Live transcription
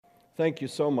Thank you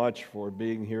so much for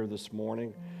being here this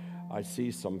morning. I see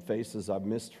some faces I've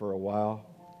missed for a while.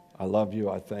 I love you.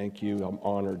 I thank you. I'm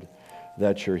honored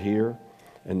that you're here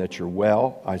and that you're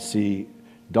well.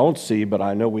 Don't see, but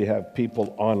I know we have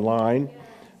people online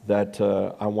that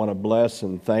I want to bless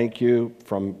and thank you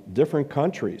from different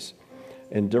countries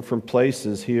and different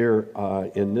places here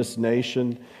in this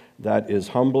nation. That is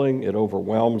humbling. It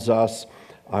overwhelms us.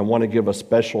 I want to give a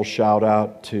special shout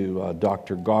out to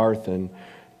Dr. Garth and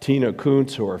Tina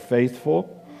Kuntz, who are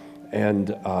faithful. And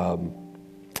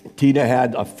Tina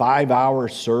had a 5-hour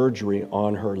surgery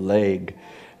on her leg.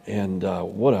 And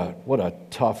what a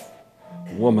tough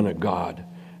woman of God.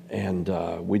 And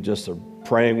we just are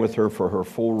praying with her for her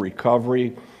full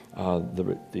recovery.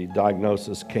 The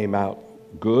diagnosis came out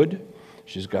good.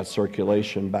 She's got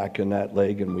circulation back in that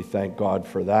leg, and we thank God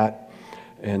for that.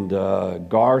 And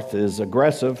Garth is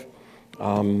aggressive.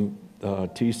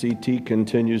 TCT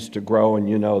continues to grow, and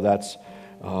you know that's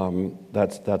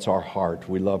our heart.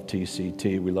 We love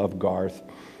TCT. We love Garth.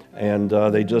 And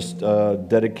they just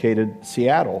dedicated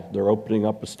Seattle. They're opening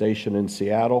up a station in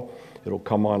Seattle. It'll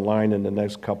come online in the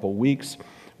next couple weeks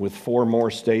with 4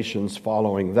 more stations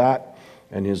following that.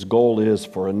 And his goal is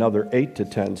for another 8 to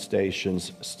 10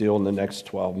 stations still in the next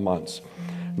 12 months.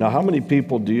 Now, how many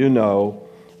people do you know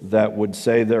that would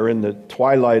say they're in the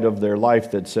twilight of their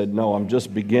life that said, no, I'm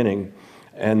just beginning,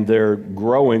 and they're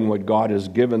growing what God has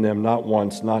given them not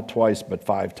once, not twice, but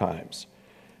 5 times?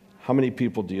 How many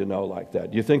people do you know like that?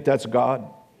 Do you think that's God?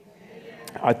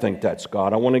 I think that's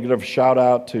God. I want to give a shout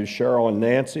out to Cheryl and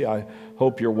Nancy. I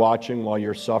hope you're watching while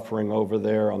you're suffering over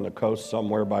there on the coast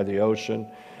somewhere by the ocean.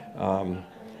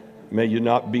 May you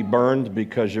not be burned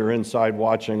because you're inside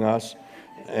watching us.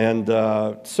 And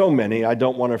so many. I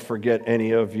don't want to forget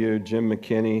any of you, Jim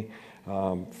McKinney,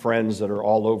 friends that are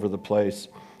all over the place.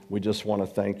 We just want to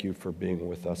thank you for being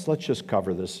with us. Let's just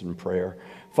cover this in prayer.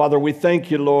 Father, we thank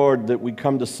you, Lord, that we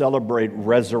come to celebrate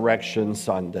Resurrection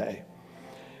Sunday.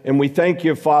 And we thank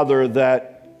you, Father,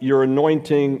 that your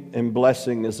anointing and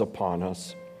blessing is upon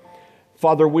us.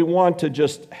 Father, we want to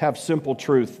just have simple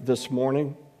truth this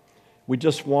morning. We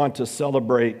just want to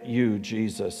celebrate you,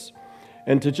 Jesus,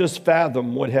 and to just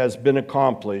fathom what has been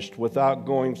accomplished without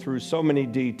going through so many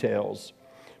details,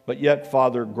 but yet,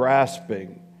 Father,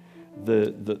 grasping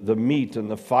the meat and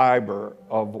the fiber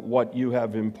of what you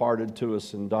have imparted to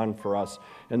us and done for us,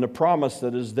 and the promise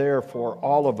that is there for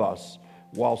all of us,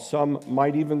 while some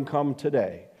might even come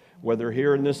today, whether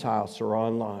here in this house or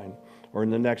online or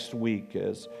in the next week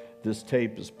as this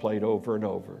tape is played over and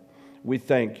over. We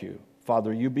thank you.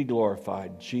 Father, you be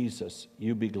glorified. Jesus,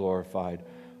 you be glorified.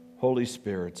 Holy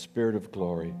Spirit, Spirit of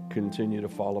glory, continue to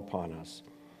fall upon us.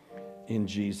 In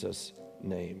Jesus'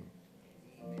 name.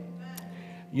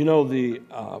 You know,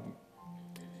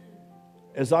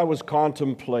 as I was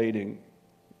contemplating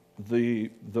the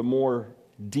more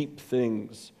deep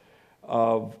things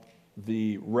of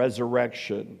the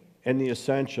resurrection and the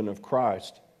ascension of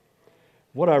Christ,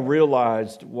 what I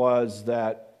realized was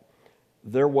that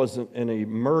there was an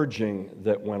emerging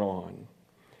that went on.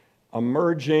 A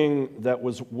merging that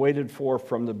was waited for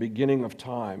from the beginning of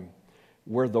time,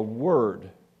 where the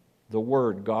Word,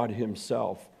 God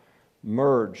Himself,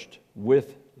 merged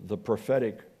with the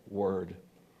prophetic word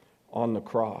on the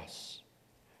cross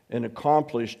and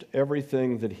accomplished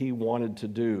everything that He wanted to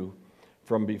do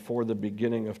from before the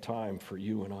beginning of time for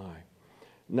you and I.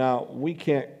 Now, we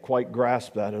can't quite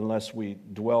grasp that unless we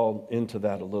dwell into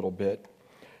that a little bit.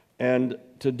 And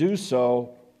to do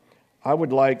so, I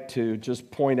would like to just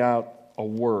point out a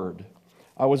word.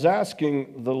 I was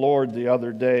asking the Lord the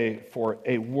other day for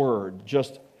a word,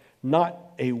 just not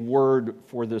a word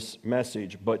for this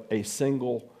message, but a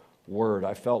single word.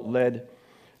 I felt led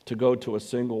to go to a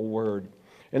single word.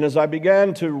 And as I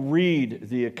began to read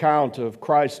the account of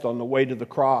Christ on the way to the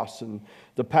cross and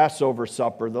the Passover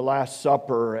supper, the Last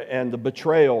Supper, and the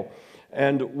betrayal,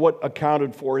 and what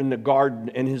accounted for in the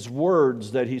garden, and His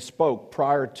words that He spoke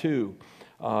prior to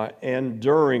and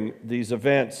during these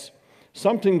events,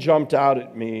 something jumped out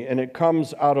at me, and it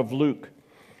comes out of Luke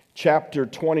chapter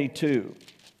 22,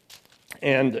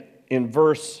 and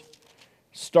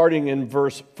starting in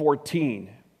verse 14.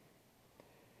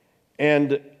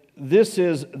 And this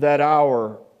is that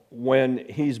hour when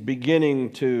He's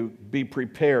beginning to be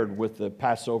prepared with the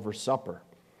Passover supper.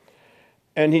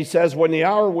 And He says, when the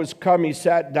hour was come, He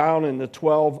sat down and the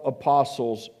 12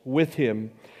 apostles with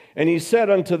Him. And He said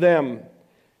unto them,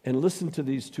 and listen to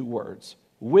these 2 words,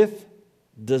 with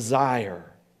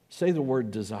desire. Say the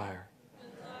word desire.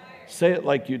 Say it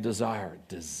like you desire.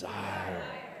 Desire.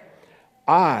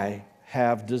 I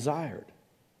have desired.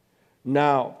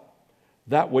 Now,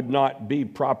 that would not be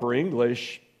proper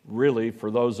English really,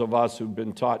 for those of us who've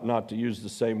been taught not to use the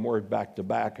same word back to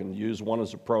back and use one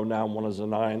as a pronoun, one as a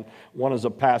noun, one as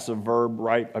a passive verb,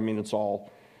 right? I mean, it's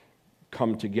all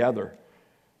come together.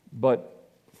 But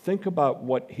think about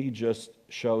what he just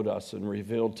showed us and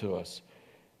revealed to us.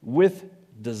 With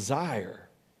desire,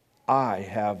 I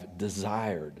have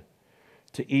desired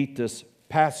to eat this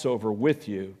Passover with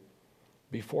you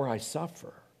before I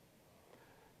suffer.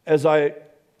 As I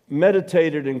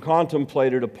meditated and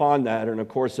contemplated upon that, and of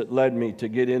course it led me to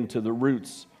get into the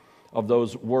roots of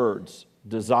those words,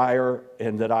 desire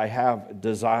and that I have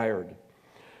desired.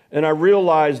 And I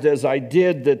realized as I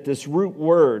did that this root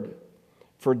word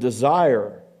for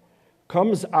desire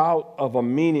comes out of a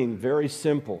meaning very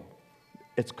simple.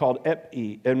 It's called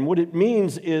epi, and what it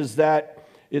means is that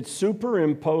it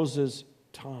superimposes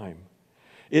time.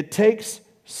 It takes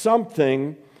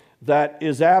something that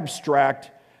is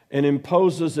abstract and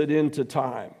imposes it into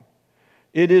time.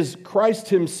 It is Christ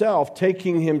himself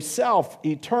taking himself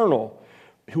eternal,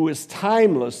 who is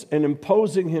timeless, and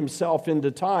imposing himself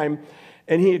into time,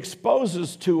 and he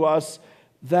exposes to us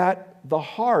that the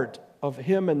heart of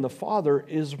him and the Father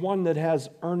is one that has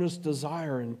earnest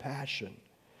desire and passion.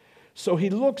 So he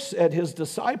looks at his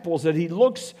disciples and he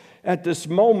looks at this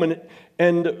moment,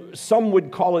 and some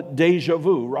would call it deja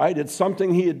vu, right? It's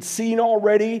something he had seen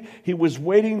already. He was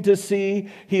waiting to see.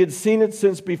 He had seen it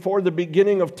since before the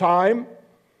beginning of time.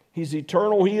 He's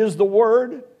eternal. He is the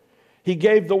Word. He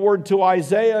gave the Word to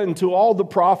Isaiah and to all the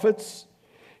prophets.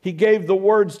 He gave the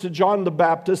words to John the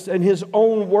Baptist, and his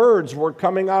own words were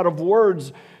coming out of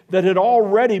words that had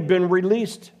already been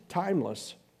released,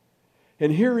 timeless.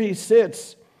 And here he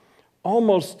sits,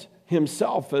 almost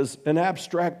himself as an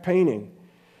abstract painting.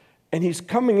 And he's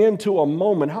coming into a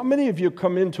moment. How many of you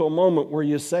come into a moment where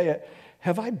you say,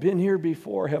 have I been here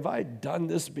before? Have I done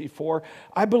this before?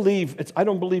 I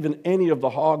don't believe in any of the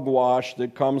hogwash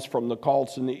that comes from the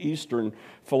cults and the Eastern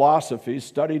philosophies,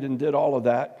 studied and did all of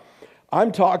that.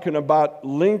 I'm talking about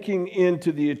linking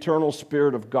into the eternal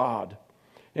Spirit of God.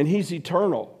 And he's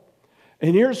eternal.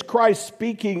 And here's Christ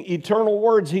speaking eternal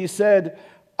words. He said,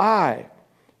 I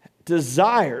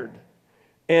desired,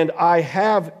 and I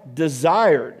have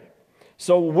desired.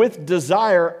 So with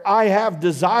desire, I have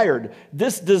desired.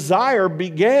 This desire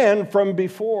began from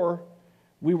before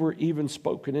we were even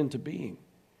spoken into being.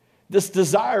 This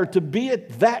desire to be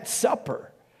at that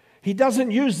supper. He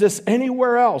doesn't use this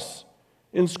anywhere else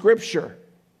in Scripture.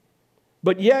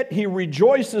 But yet he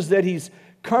rejoices that he's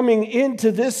coming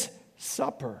into this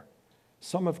supper.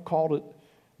 Some have called it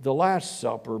the Last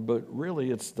Supper, but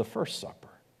really it's the first supper.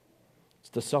 It's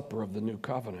the supper of the new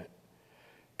covenant.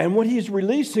 And what he's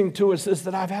releasing to us is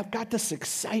that I've got this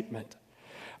excitement.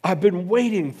 I've been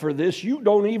waiting for this. You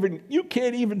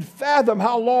can't even fathom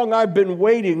how long I've been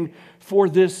waiting for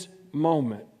this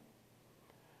moment.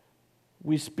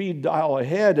 We speed dial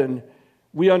ahead and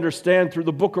we understand through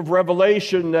the book of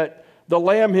Revelation that the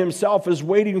Lamb himself is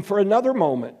waiting for another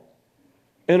moment.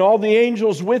 And all the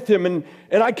angels with him. And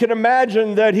I can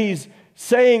imagine that he's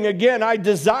saying again, I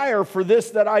desire for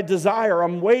this that I desire.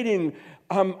 I'm waiting.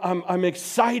 I'm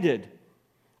excited.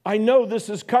 I know this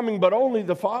is coming, but only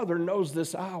the Father knows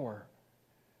this hour.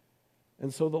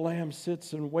 And so the Lamb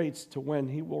sits and waits to when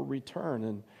he will return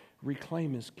and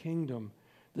reclaim his kingdom.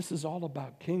 This is all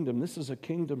about kingdom. This is a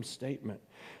kingdom statement.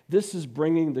 This is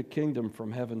bringing the kingdom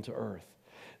from heaven to earth.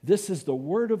 This is the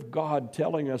Word of God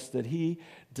telling us that he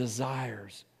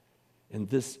desires in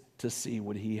this to see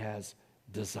what he has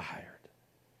desired.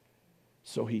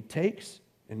 So he takes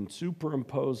and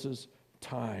superimposes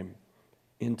time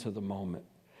into the moment.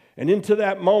 And into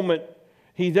that moment,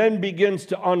 he then begins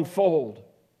to unfold.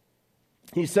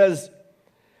 He says,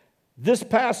 this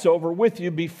Passover with you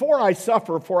before I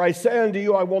suffer, for I say unto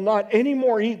you, I will not any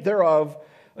more eat thereof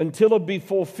until it be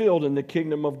fulfilled in the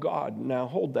kingdom of God. Now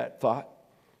hold that thought,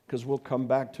 because we'll come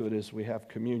back to it as we have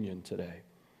communion today.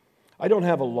 I don't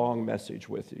have a long message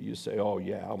with you. You say, oh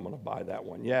yeah, I'm going to buy that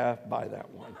one. Yeah, buy that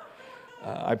one.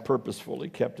 I purposefully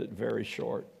kept it very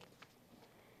short.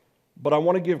 But I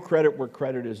want to give credit where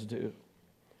credit is due.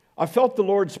 I felt the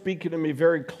Lord speaking to me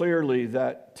very clearly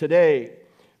that today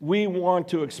we want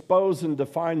to expose and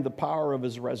define the power of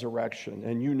his resurrection.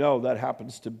 And you know that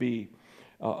happens to be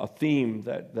a theme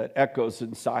that echoes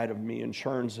inside of me and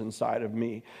churns inside of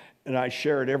me. And I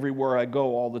share it everywhere I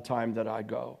go all the time that I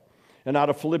go. And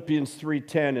out of Philippians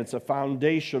 3:10, it's a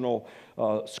foundational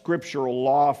scriptural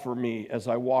law for me as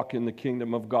I walk in the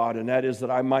kingdom of God. And that is that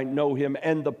I might know him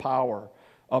and the power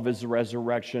of his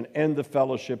resurrection and the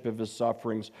fellowship of his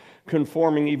sufferings,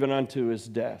 conforming even unto his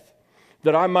death.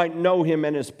 That I might know him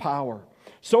and his power.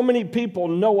 So many people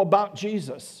know about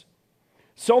Jesus.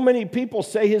 So many people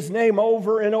say his name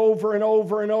over and over and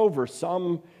over and over,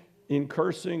 some in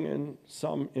cursing and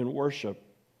some in worship.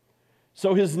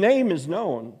 So his name is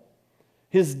known.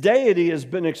 His deity has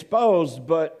been exposed,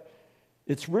 but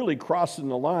it's really crossing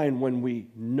the line when we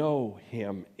know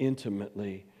him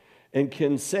intimately and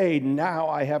can say, now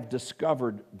I have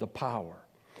discovered the power.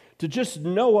 To just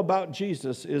know about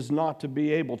Jesus is not to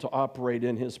be able to operate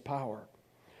in his power.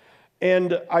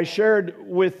 And I shared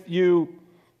with you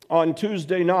on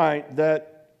Tuesday night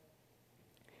that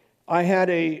I had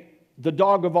the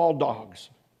dog of all dogs.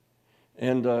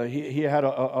 And he had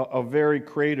a very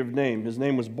creative name. His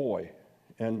name was Boy.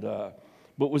 But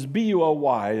it was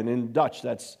B-U-O-Y, and in Dutch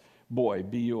that's boy,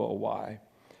 B-U-O-Y.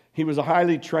 He was a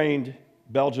highly trained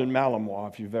Belgian Malinois,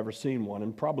 if you've ever seen one,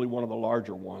 and probably one of the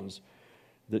larger ones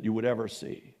that you would ever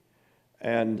see.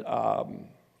 And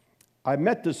I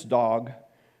met this dog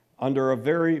under a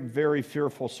very, very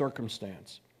fearful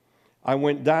circumstance. I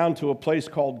went down to a place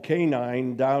called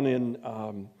Canine down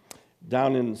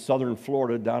in southern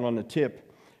Florida, down on the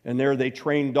tip, and there they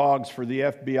train dogs for the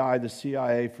FBI, the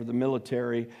CIA, for the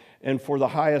military, and for the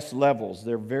highest levels.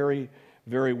 They're very,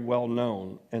 very well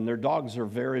known, and their dogs are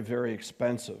very, very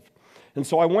expensive. And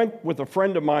so I went with a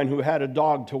friend of mine who had a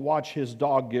dog to watch his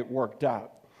dog get worked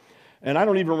out. And I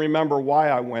don't even remember why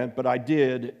I went, but I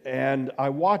did, and I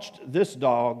watched this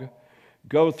dog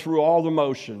go through all the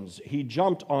motions. He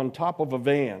jumped on top of a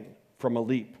van from a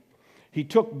leap. He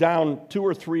took down 2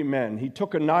 or 3 men. He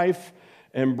took a knife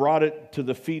and brought it to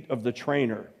the feet of the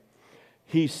trainer.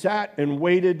 He sat and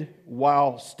waited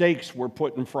while stakes were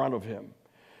put in front of him.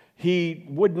 He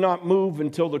would not move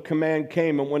until the command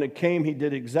came, and when it came, he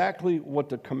did exactly what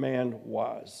the command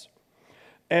was.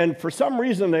 And for some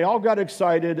reason, they all got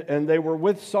excited, and they were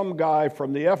with some guy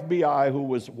from the FBI who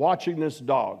was watching this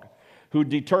dog, who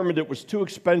determined it was too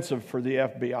expensive for the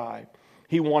FBI.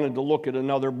 He wanted to look at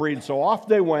another breed. So off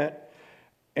they went,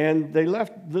 and they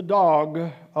left the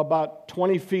dog about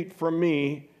 20 feet from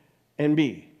me and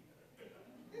me.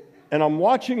 And I'm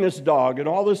watching this dog, and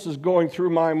all this is going through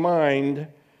my mind,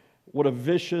 what a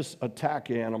vicious attack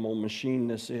animal machine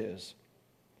this is.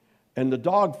 And the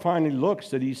dog finally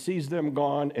looks, and he sees them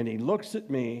gone, and he looks at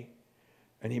me,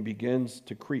 and he begins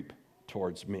to creep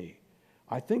towards me.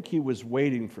 I think he was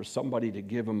waiting for somebody to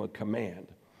give him a command.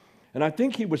 And I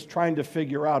think he was trying to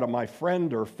figure out, am I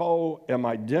friend or foe? Am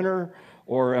I dinner?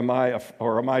 Or am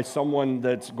I someone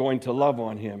that's going to love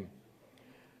on him?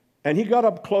 And he got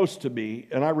up close to me,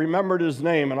 and I remembered his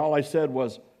name, and all I said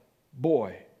was,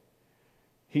 Boy.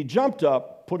 He jumped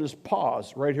up, put his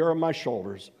paws right here on my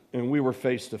shoulders, and we were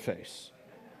face to face.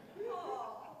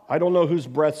 I don't know whose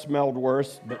breath smelled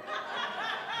worse, but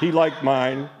he liked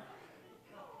mine,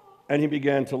 and he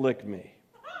began to lick me.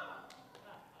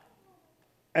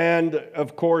 And,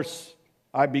 of course,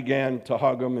 I began to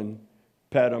hug him and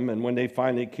pet him, and when they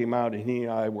finally came out, he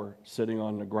and I were sitting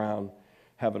on the ground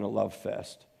having a love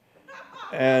fest.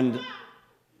 And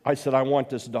I said, I want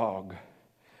this dog.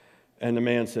 And the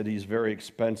man said, he's very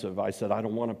expensive. I said, I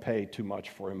don't want to pay too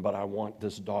much for him, but I want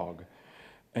this dog.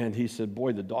 And he said,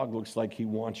 boy, the dog looks like he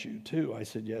wants you too. I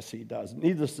said, yes, he does.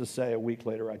 Needless to say, a week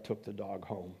later, I took the dog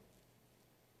home.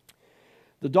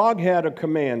 The dog had a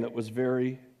command that was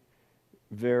very,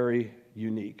 very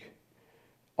unique.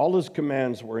 All his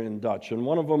commands were in Dutch, and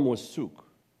one of them was soek.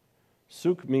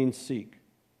 Soek means seek.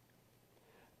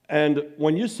 And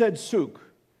when you said soek,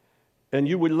 and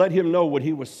you would let him know what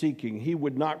he was seeking, he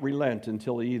would not relent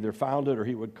until he either found it or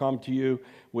he would come to you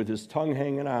with his tongue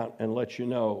hanging out and let you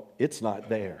know it's not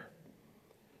there.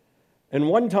 And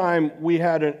one time we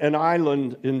had an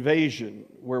island invasion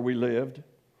where we lived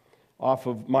off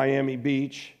of Miami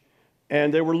Beach,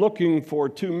 and they were looking for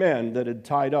 2 men that had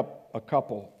tied up a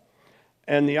couple.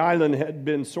 And the island had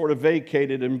been sort of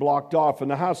vacated and blocked off, and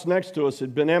the house next to us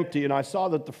had been empty, and I saw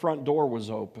that the front door was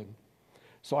open.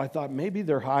 So I thought, maybe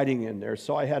they're hiding in there.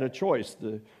 So I had a choice,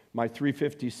 my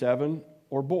 .357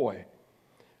 or Boy.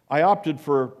 I opted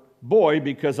for Boy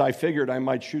because I figured I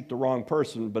might shoot the wrong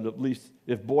person, but at least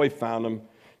if Boy found him,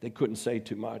 they couldn't say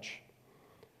too much.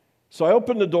 So I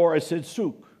opened the door, I said,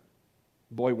 soek.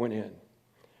 Boy went in.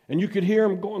 And you could hear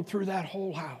him going through that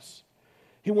whole house.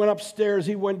 He went upstairs,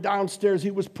 he went downstairs,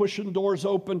 he was pushing doors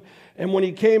open. And when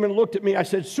he came and looked at me, I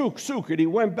said, soek, soek. And he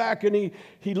went back and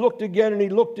he looked again and he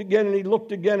looked again and he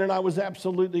looked again. And I was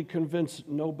absolutely convinced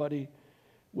nobody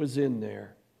was in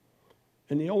there.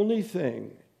 And the only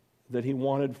thing that he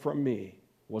wanted from me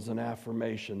was an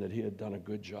affirmation that he had done a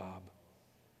good job.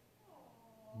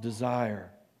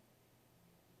 Desire.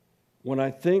 When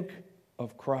I think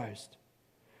of Christ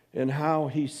and how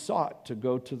he sought to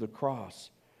go to the cross,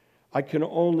 I can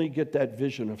only get that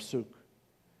vision of soek.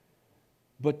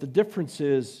 But the difference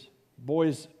is,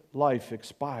 boy's life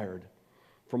expired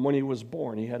from when he was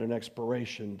born. He had an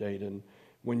expiration date. And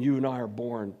when you and I are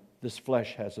born, this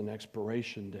flesh has an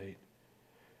expiration date.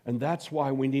 And that's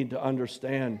why we need to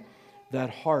understand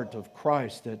that heart of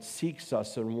Christ that seeks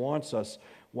us and wants us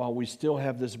while we still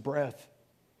have this breath.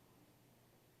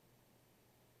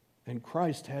 And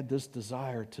Christ had this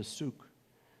desire to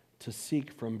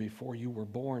seek from before you were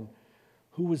born.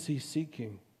 Who was he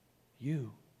seeking?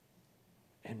 You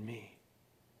and me.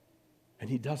 And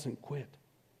he doesn't quit.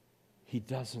 He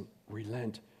doesn't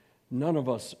relent. None of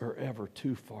us are ever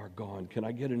too far gone. Can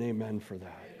I get an amen for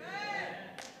that?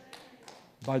 Amen.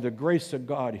 By the grace of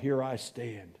God, here I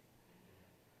stand.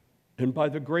 And by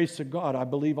the grace of God, I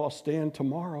believe I'll stand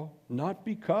tomorrow. Not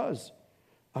because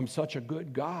I'm such a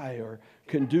good guy or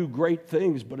can do great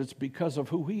things, but it's because of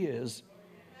who he is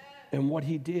and what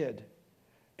he did.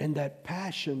 And that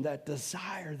passion, that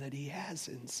desire that he has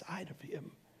inside of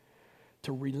him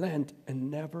to relent and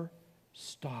never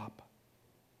stop.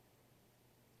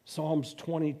 Psalms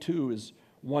 22 is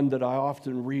one that I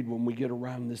often read when we get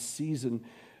around this season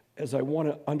as I want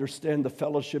to understand the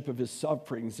fellowship of his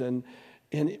sufferings. And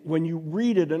when you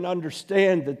read it and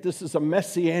understand that this is a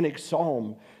messianic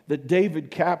psalm that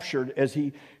David captured as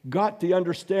he got the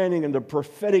understanding and the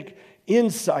prophetic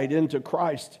insight into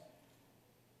Christ,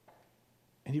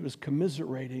 and he was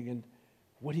commiserating, and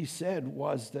what he said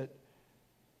was that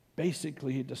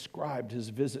basically he described his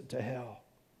visit to hell.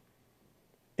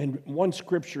 And one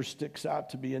scripture sticks out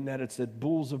to me in that it said,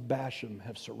 bulls of Bashan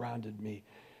have surrounded me,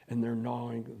 and they're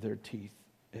gnawing their teeth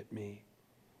at me.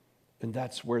 And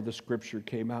that's where the scripture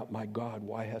came out, my God,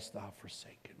 why hast thou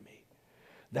forsaken me?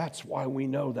 That's why we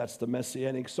know that's the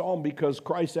messianic psalm, because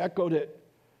Christ echoed it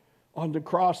on the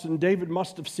cross, and David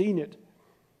must have seen it.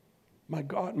 My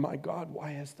God,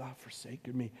 why hast thou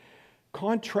forsaken me?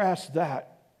 Contrast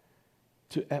that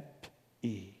to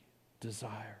epi,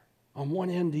 desire. On one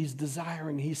end, he's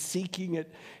desiring, he's seeking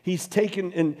it. He's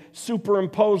taken and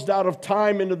superimposed out of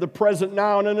time into the present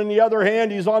now. And then on the other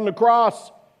hand, he's on the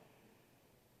cross.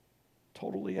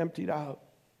 Totally emptied out,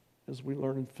 as we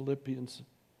learn in Philippians.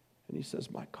 And he says,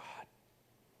 my God,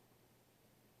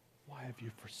 why have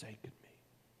you forsaken me?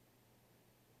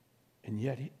 And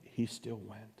yet he still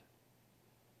went.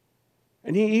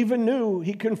 And he even knew,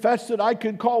 he confessed that I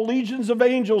could call legions of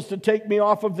angels to take me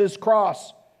off of this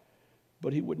cross.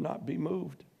 But he would not be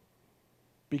moved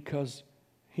because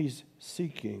he's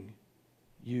seeking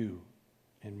you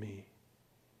and me.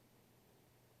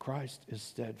 Christ is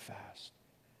steadfast.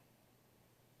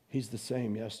 He's the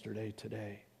same yesterday,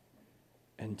 today,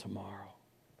 and tomorrow.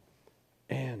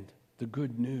 And the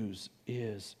good news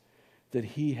is that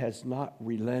he has not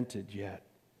relented yet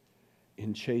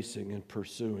in chasing and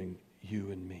pursuing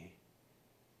you and me.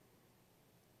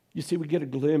 You see, we get a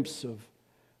glimpse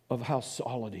of how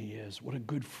solid he is, what a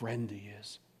good friend he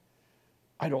is.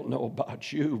 I don't know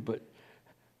about you, but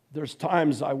there's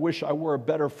times I wish I were a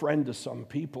better friend to some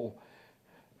people.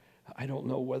 I don't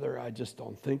know whether I just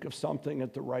don't think of something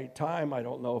at the right time. I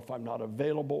don't know if I'm not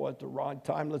available at the right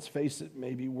time. Let's face it,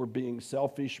 maybe we're being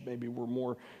selfish. Maybe we're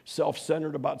more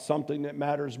self-centered about something that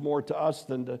matters more to us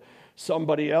than to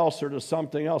somebody else or to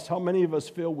something else. How many of us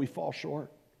feel we fall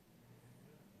short?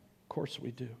 Of course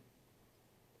we do.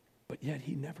 But yet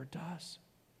he never does.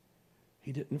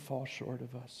 He didn't fall short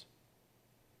of us.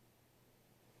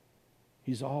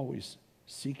 He's always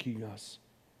seeking us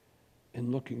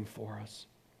and looking for us.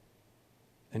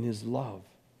 And his love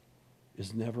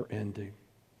is never ending.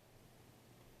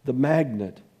 The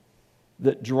magnet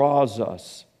that draws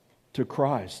us to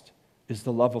Christ is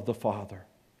the love of the Father.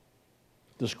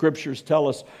 The scriptures tell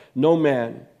us no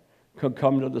man can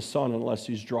come to the Son unless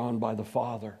he's drawn by the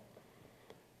Father.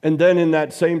 And then in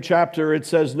that same chapter it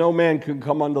says no man can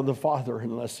come unto the Father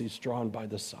unless he's drawn by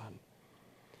the Son.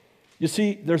 You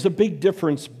see, there's a big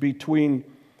difference between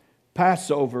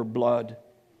Passover blood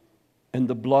and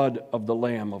the blood of the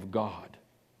Lamb of God.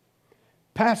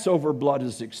 Passover blood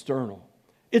is external.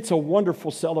 It's a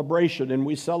wonderful celebration, and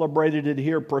we celebrated it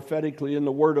here prophetically in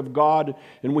the Word of God,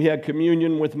 and we had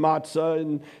communion with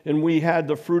matzah, and we had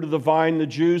the fruit of the vine, the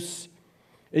juice.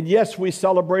 And yes, we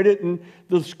celebrate it, and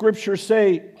the scriptures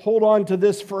say, hold on to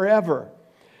this forever.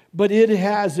 But it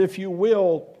has, if you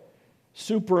will,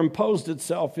 superimposed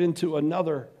itself into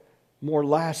another more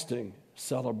lasting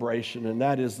celebration, and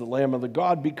that is the Lamb of the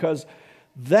God, because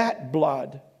that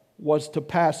blood was to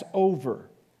pass over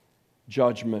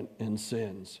judgment and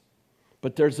sins.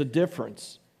 But there's a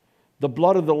difference. The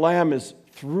blood of the Lamb is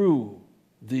through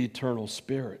the eternal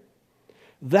Spirit.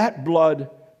 That blood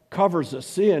covers a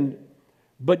sin,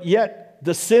 but yet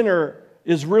the sinner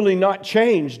is really not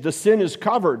changed. The sin is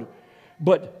covered.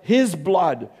 But his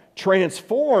blood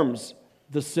transforms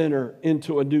the sinner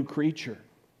into a new creature.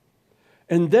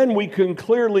 And then we can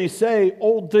clearly say,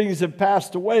 old things have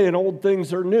passed away and old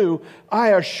things are new. I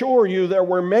assure you, there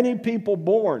were many people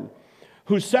born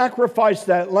who sacrificed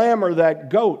that lamb or that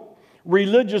goat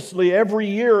religiously every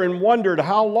year and wondered,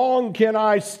 how long can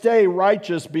I stay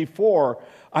righteous before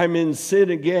I'm in sin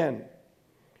again?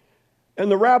 And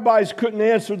the rabbis couldn't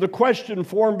answer the question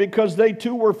for him because they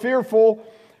too were fearful.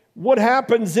 What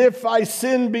happens if I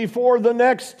sin before the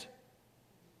next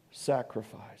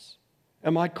sacrifice?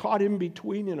 Am I caught in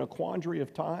between in a quandary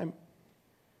of time?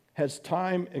 Has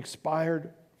time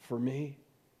expired for me?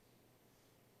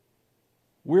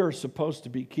 We're supposed to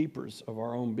be keepers of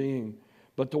our own being,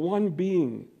 but the one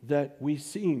being that we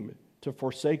seem to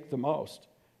forsake the most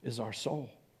is our soul.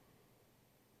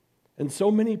 And so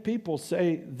many people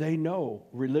say they know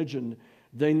religion,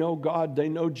 they know God, they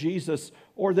know Jesus,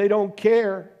 or they don't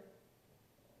care.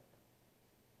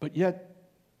 But yet,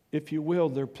 if you will,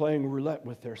 they're playing roulette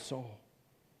with their soul.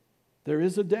 There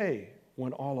is a day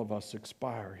when all of us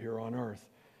expire here on earth,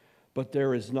 but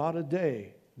there is not a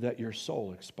day that your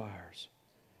soul expires.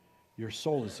 Your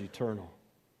soul is eternal.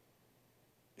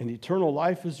 And eternal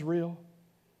life is real,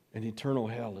 and eternal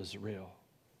hell is real.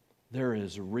 They're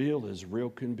as real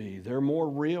can be. They're more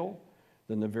real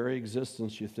than the very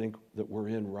existence you think that we're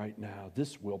in right now.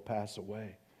 This will pass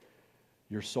away.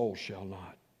 Your soul shall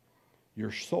not.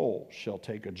 Your soul shall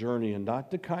take a journey, and not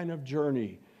the kind of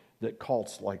journey that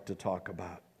cults like to talk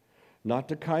about. Not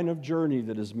the kind of journey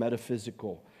that is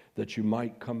metaphysical, that you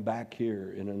might come back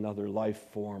here in another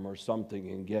life form or something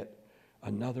and get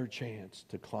another chance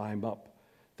to climb up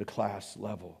the class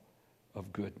level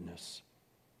of goodness.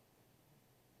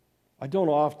 I don't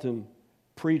often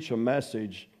preach a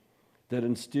message that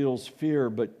instills fear,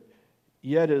 but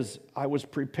yet as I was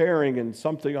preparing, and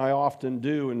something I often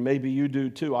do, and maybe you do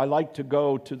too, I like to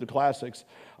go to the classics.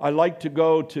 I like to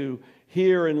go to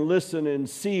hear and listen and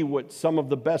see what some of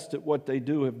the best at what they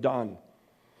do have done.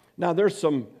 Now, there's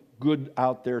some good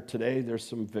out there today. There's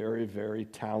some very, very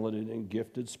talented and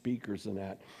gifted speakers in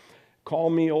that.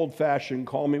 Call me old-fashioned,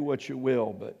 call me what you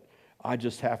will, but I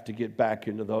just have to get back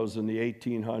into those in the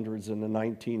 1800s and the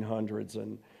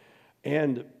 1900s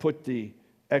and put the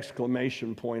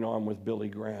exclamation point on with Billy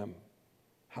Graham.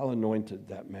 How anointed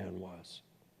that man was.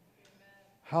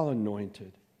 How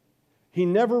anointed. He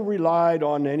never relied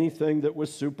on anything that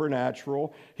was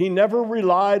supernatural. He never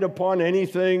relied upon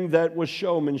anything that was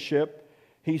showmanship.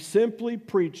 He simply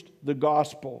preached the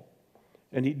gospel,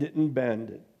 and he didn't bend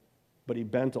it, but he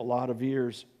bent a lot of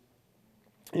ears.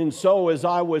 And so as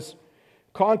I was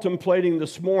contemplating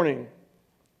this morning,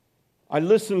 I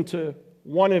listened to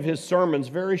one of his sermons,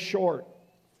 very short.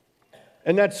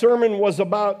 And that sermon was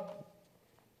about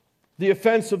the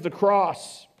offense of the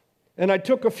cross. And I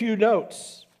took a few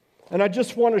notes. And I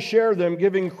just want to share them,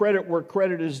 giving credit where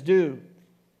credit is due.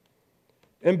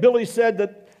 And Billy said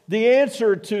that the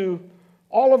answer to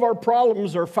all of our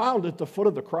problems are found at the foot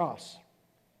of the cross.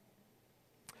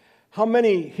 How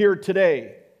many here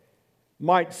today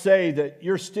might say that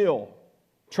you're still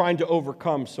trying to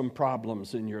overcome some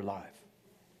problems in your life?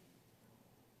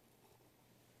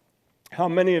 How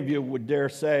many of you would dare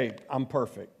say, I'm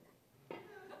perfect?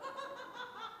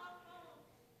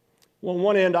 Well, on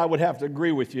one end, I would have to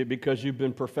agree with you because you've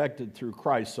been perfected through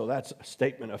Christ, so that's a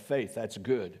statement of faith. That's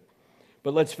good.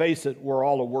 But let's face it, we're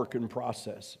all a work in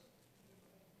process.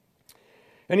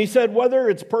 And he said, whether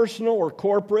it's personal or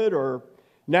corporate or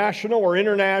national or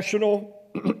international,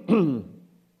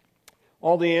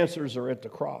 all the answers are at the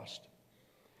cross.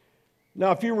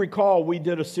 Now, if you recall, we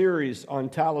did a series on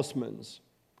talismans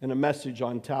and a message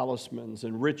on talismans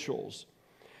and rituals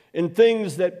and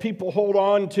things that people hold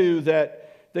on to that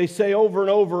they say over and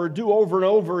over, or do over and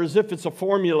over as if it's a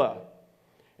formula.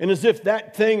 And as if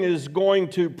that thing is going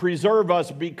to preserve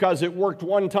us because it worked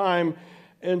one time,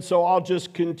 and so I'll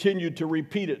just continue to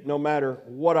repeat it no matter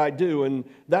what I do. And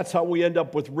that's how we end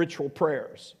up with ritual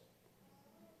prayers.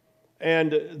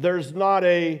 And there's not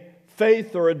a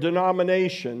faith or a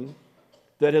denomination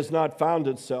that has not found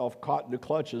itself caught in the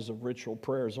clutches of ritual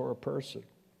prayers or a person.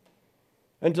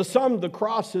 And to some, the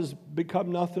cross has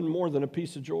become nothing more than a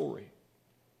piece of jewelry,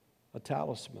 a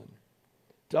talisman.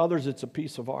 To others, it's a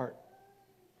piece of art.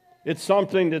 It's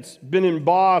something that's been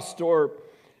embossed, or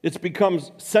it's become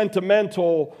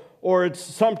sentimental, or it's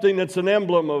something that's an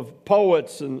emblem of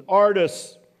poets and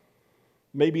artists.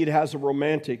 Maybe it has a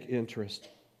romantic interest.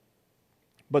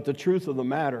 But the truth of the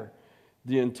matter,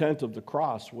 the intent of the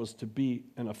cross was to be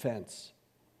an offense.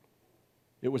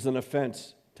 It was an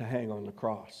offense to hang on the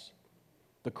cross.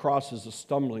 The cross is a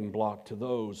stumbling block to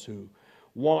those who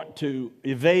want to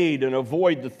evade and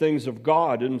avoid the things of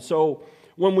God. And so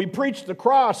when we preach the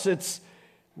cross, it's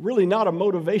really not a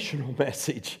motivational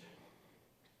message.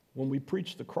 When we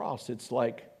preach the cross, it's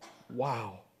like,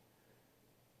 wow,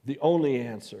 the only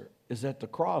answer is at the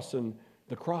cross, and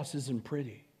the cross isn't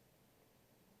pretty.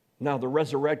 Now, the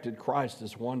resurrected Christ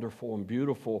is wonderful and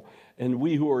beautiful, and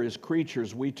we who are his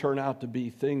creatures, we turn out to be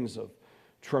things of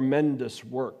tremendous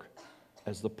work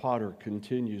as the potter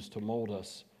continues to mold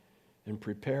us and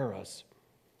prepare us.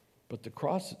 But the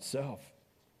cross itself,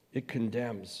 it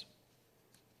condemns.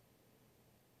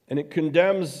 And it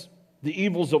condemns the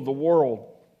evils of the world.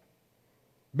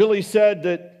 Billy said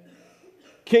that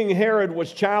King Herod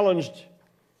was challenged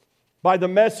by the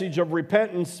message of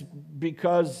repentance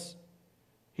because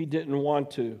he didn't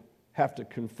want to have to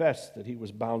confess that he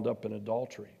was bound up in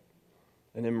adultery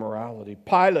and immorality.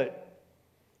 Pilate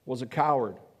was a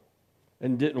coward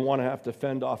and didn't want to have to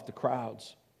fend off the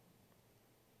crowds.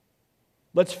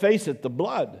 Let's face it, the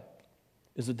blood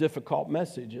is a difficult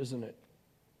message, isn't it?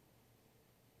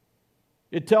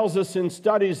 It tells us in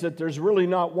studies that there's really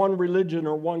not one religion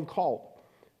or one cult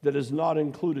that has not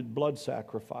included blood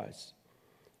sacrifice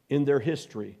in their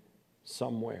history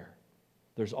somewhere.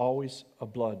 There's always a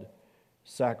blood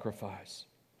sacrifice.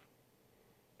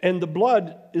 And the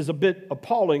blood is a bit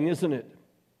appalling, isn't it?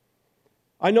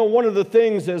 I know one of the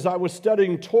things as I was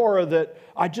studying Torah that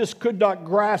I just could not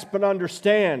grasp and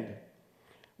understand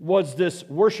was this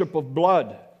worship of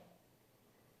blood.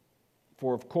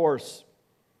 For of course,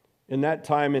 in that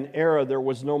time and era, there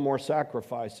was no more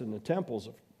sacrifice in the temples,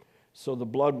 so the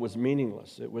blood was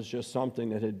meaningless. It was just something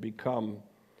that had become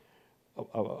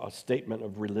a statement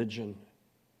of religion,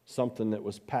 something that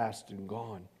was past and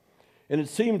gone. And it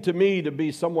seemed to me to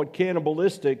be somewhat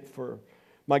cannibalistic for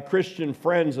my Christian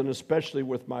friends, and especially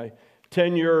with my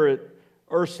tenure at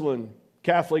Ursuline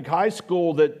Catholic High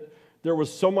School, that there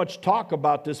was so much talk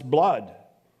about this blood.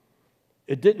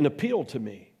 It didn't appeal to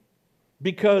me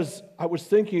because I was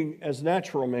thinking as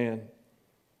natural man.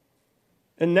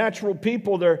 And natural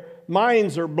people, their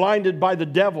minds are blinded by the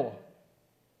devil,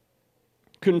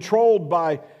 controlled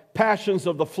by passions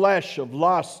of the flesh, of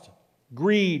lust,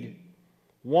 greed,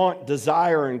 want,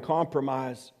 desire, and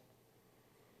compromise.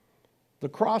 The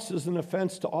cross is an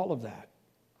offense to all of that.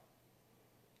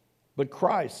 But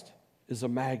Christ is a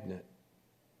magnet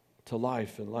to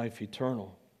life and life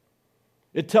eternal.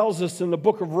 It tells us in the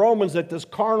book of Romans that this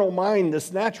carnal mind,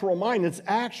 this natural mind, it's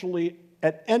actually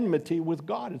at enmity with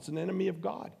God. It's an enemy of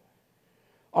God.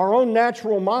 Our own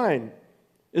natural mind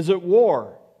is at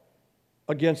war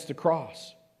against the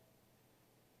cross.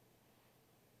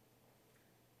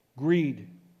 Greed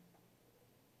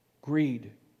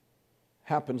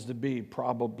happens to be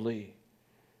probably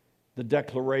the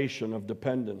declaration of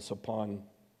dependence upon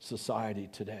society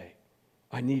today.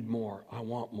 I need more. I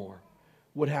want more.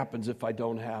 What happens if I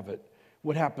don't have it?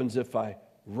 What happens if I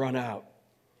run out?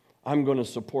 I'm going to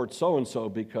support so-and-so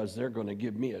because they're going to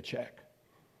give me a check.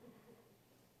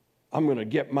 I'm going to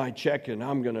get my check and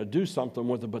I'm going to do something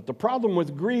with it. But the problem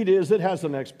with greed is it has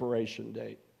an expiration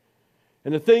date.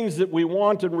 And the things that we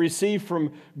want and receive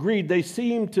from greed, they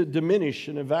seem to diminish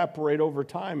and evaporate over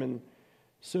time, and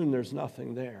soon there's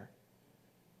nothing there.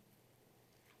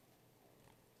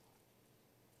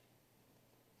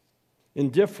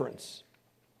 Indifference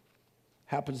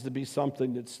happens to be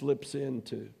something that slips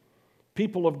into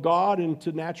people of God and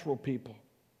to natural people.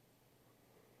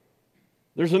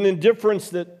 There's an indifference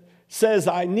that says,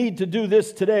 I need to do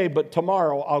this today, but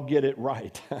tomorrow I'll get it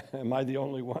right. Am I the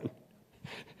only one?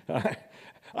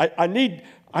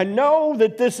 I know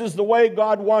that this is the way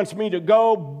God wants me to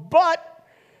go, but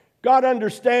God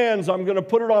understands I'm going to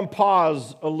put it on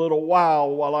pause a little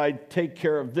while I take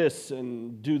care of this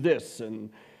and do this and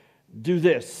do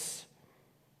this.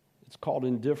 It's called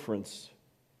indifference,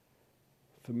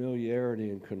 familiarity,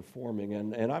 and conforming.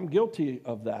 And I'm guilty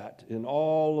of that. In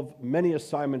all of many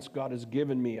assignments God has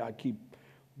given me, I keep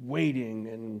waiting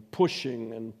and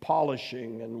pushing and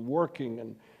polishing and working,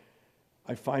 and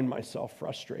I find myself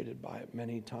frustrated by it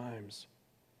many times.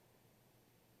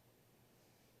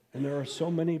 And there are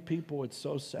so many people, it's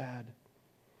so sad,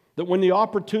 that when the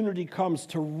opportunity comes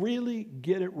to really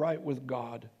get it right with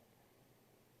God,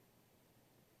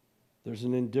 there's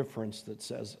an indifference that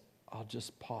says, I'll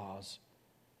just pause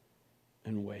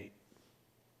and wait.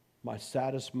 My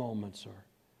saddest moments are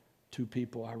two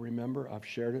people I remember. I've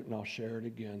shared it and I'll share it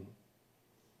again.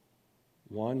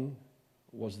 One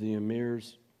was the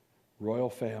Emir's royal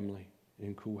family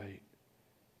in Kuwait.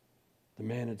 The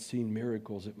man had seen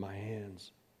miracles at my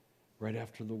hands right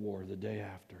after the war, the day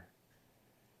after.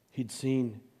 He'd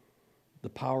seen the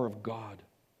power of God.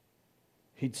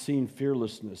 He'd seen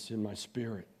fearlessness in my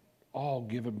spirit, all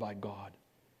given by God.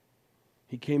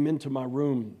 He came into my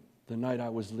room the night I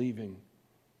was leaving.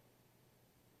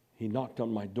 He knocked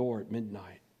on my door at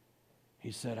midnight.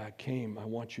 He said, I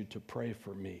want you to pray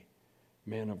for me,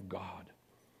 man of God.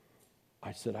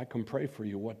 I said, I can pray for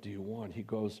you. What do you want? He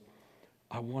goes,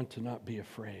 I want to not be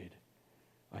afraid.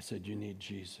 I said, you need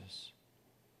Jesus.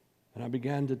 And I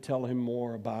began to tell him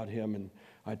more about him, and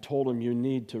I told him, you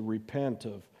need to repent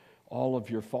of all of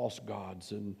your false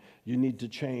gods, and you need to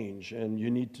change, and you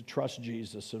need to trust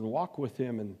Jesus and walk with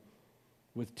him. And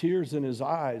with tears in his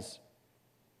eyes,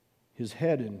 his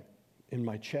head in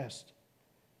my chest,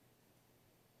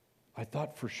 I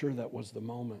thought for sure that was the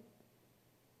moment.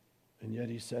 And yet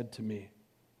he said to me,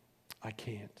 I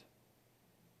can't,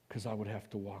 because I would have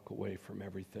to walk away from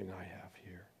everything I have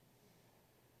here.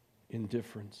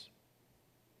 Indifference.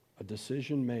 A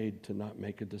decision made to not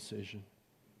make a decision.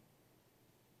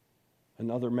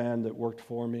 Another man that worked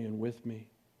for me and with me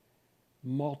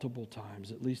multiple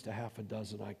times, at least a half a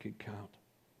dozen I could count.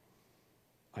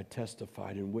 I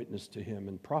testified and witnessed to him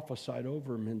and prophesied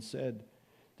over him and said,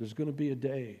 there's going to be a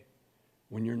day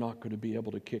when you're not going to be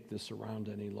able to kick this around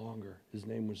any longer. His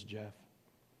name was Jeff.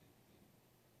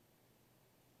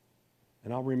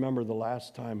 And I'll remember the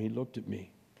last time he looked at me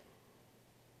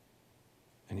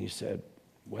and he said,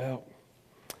 well,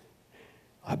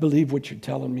 I believe what you're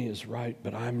telling me is right,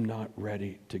 but I'm not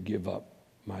ready to give up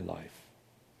my life.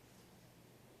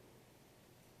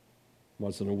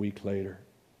 Wasn't a week later,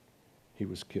 he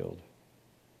was killed.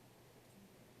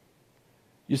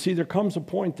 You see, there comes a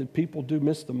point that people do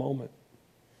miss the moment.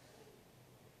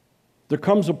 There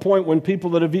comes a point when people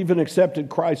that have even accepted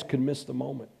Christ can miss the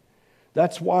moment.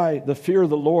 That's why the fear of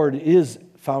the Lord is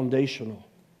foundational.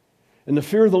 And the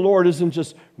fear of the Lord isn't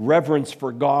just reverence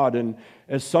for God. And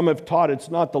as some have taught,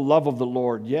 it's not the love of the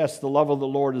Lord. Yes, the love of the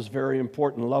Lord is very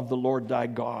important. Love the Lord thy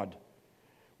God.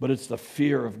 But it's the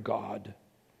fear of God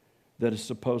that is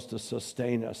supposed to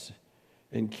sustain us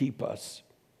and keep us.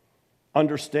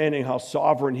 Understanding how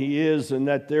sovereign he is and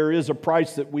that there is a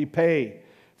price that we pay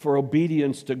for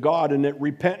obedience to God, and that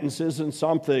repentance isn't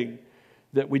something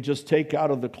that we just take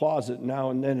out of the closet now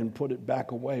and then and put it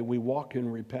back away. We walk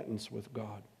in repentance with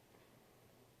God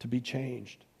to be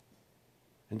changed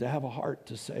and to have a heart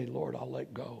to say, Lord, I'll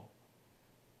let go.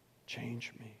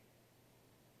 Change me.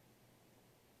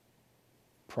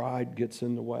 Pride gets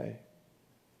in the way.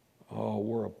 Oh,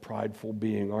 we're a prideful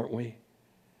being, aren't we?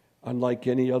 Unlike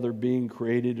any other being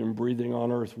created and breathing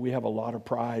on earth, we have a lot of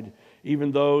pride.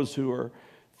 Even those who are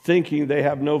thinking they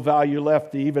have no value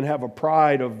left, they even have a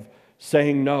pride of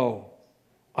saying no.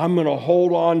 I'm going to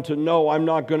hold on to no, I'm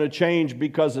not going to change,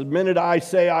 because the minute I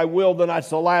say I will, then that's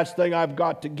the last thing I've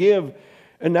got to give.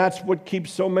 And that's what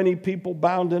keeps so many people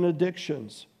bound in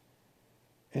addictions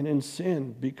and in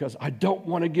sin, because I don't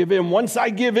want to give in. Once I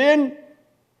give in,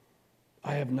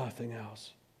 I have nothing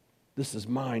else. This is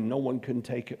mine. No one can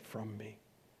take it from me.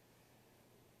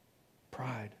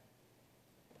 Pride.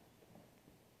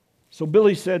 So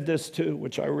Billy said this too,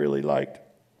 which I really liked.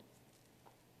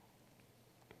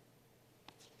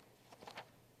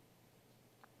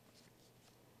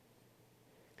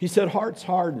 He said, hearts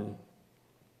harden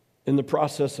in the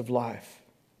process of life.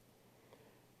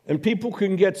 And people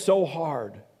can get so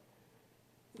hard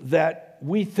that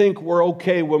we think we're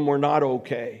okay when we're not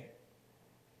okay.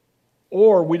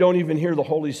 Or we don't even hear the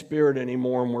Holy Spirit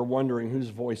anymore, and we're wondering whose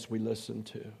voice we listen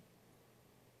to.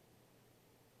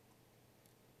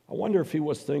 I wonder if he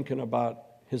was thinking about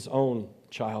his own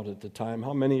child at the time.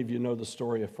 How many of you know the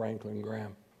story of Franklin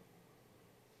Graham?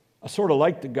 I sort of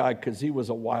liked the guy because he was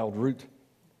a wild root.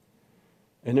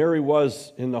 And there he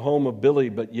was in the home of Billy,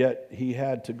 but yet he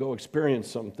had to go experience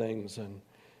some things and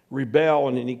rebel,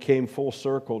 and then he came full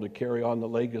circle to carry on the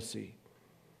legacy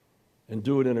and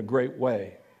do it in a great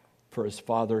way for his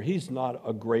father. He's not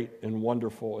a great and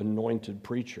wonderful anointed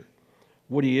preacher.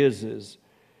 What he is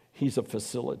he's a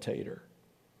facilitator.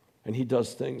 And he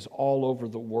does things all over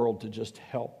the world to just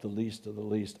help the least of the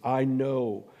least. I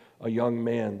know a young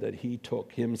man that he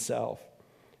took himself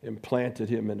and planted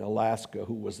him in Alaska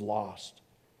who was lost,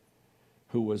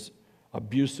 who was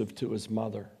abusive to his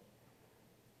mother.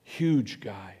 Huge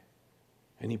guy.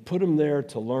 And he put him there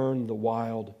to learn the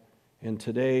wild. And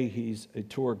today he's a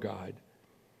tour guide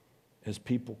as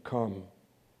people come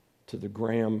to the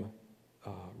Graham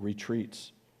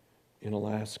retreats in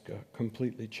Alaska,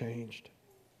 completely changed.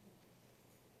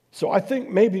 So I think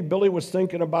maybe Billy was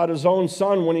thinking about his own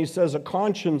son when he says a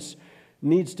conscience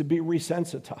needs to be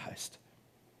resensitized.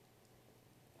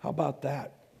 How about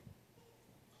that?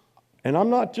 And I'm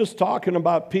not just talking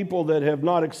about people that have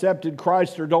not accepted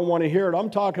Christ or don't want to hear it. I'm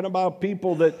talking about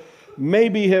people that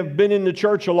maybe have been in the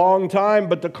church a long time,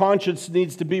 but the conscience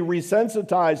needs to be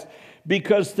resensitized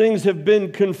because things have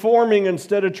been conforming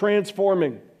instead of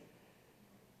transforming.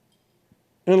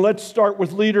 And let's start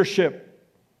with leadership.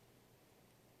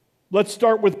 Let's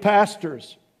start with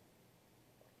pastors,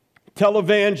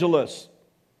 televangelists,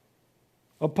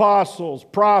 apostles,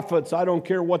 prophets, I don't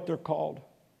care what they're called.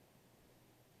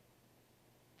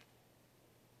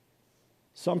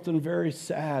 Something very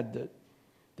sad that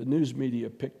the news media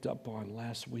picked up on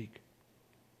last week.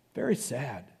 Very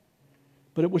sad.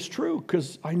 But it was true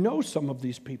because I know some of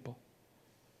these people.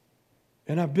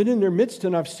 And I've been in their midst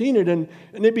and I've seen it. And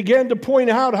they began to point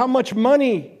out how much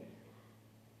money,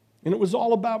 and it was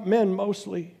all about men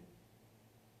mostly,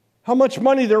 how much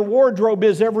money their wardrobe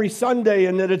is every Sunday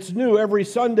and that it's new every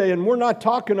Sunday. And we're not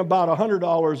talking about $100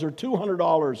 or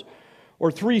 $200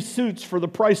 or 3 suits for the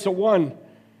price of one.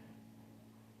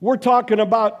 We're talking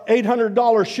about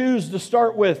 $800 shoes to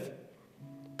start with.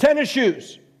 Tennis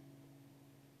shoes.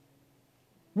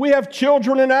 We have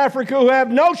children in Africa who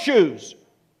have no shoes.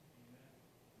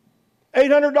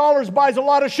 $800 buys a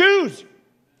lot of shoes.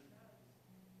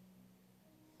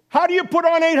 How do you put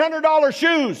on $800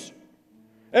 shoes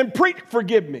and preach,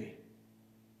 forgive me,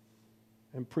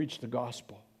 and preach the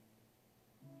gospel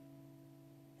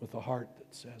with a heart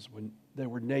that says, when they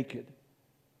were naked,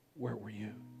 where were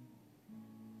you?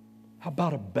 How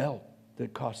about a belt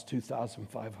that costs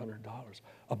 $2,500?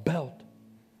 A belt.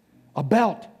 A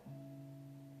belt.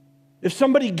 If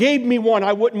somebody gave me one,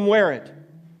 I wouldn't wear it.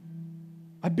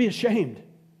 I'd be ashamed.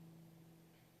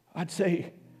 I'd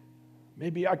say,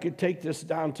 maybe I could take this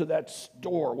down to that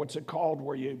store. What's it called?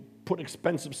 Where you put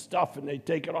expensive stuff and they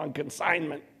take it on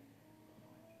consignment.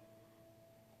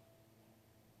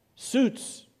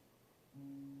 Suits.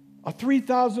 A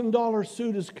 $3,000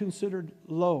 suit is considered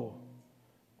low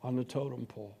on the totem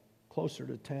pole, closer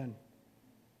to 10.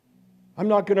 I'm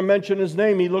not going to mention his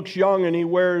name. He looks young and he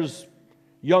wears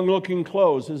young-looking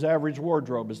clothes. His average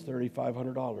wardrobe is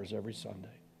 $3,500 every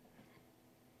Sunday.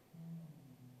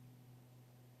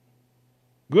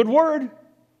 Good word.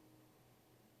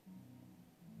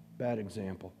 Bad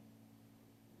example.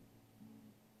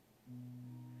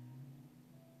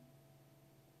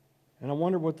 And I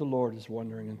wonder what the Lord is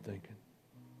wondering and thinking.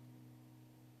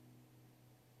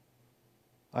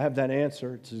 I have that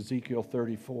answer. It's Ezekiel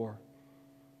 34.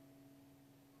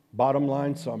 Bottom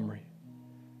line summary.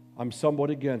 I'm somewhat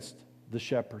against the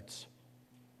shepherds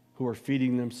who are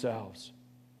feeding themselves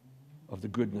of the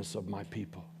goodness of my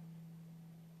people.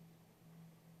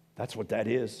 That's what that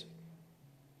is.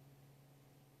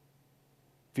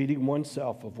 Feeding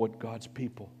oneself of what God's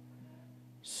people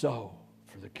sow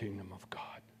for the kingdom of God.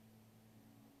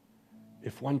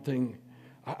 If one thing,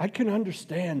 I can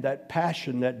understand that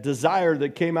passion, that desire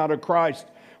that came out of Christ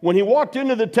when he walked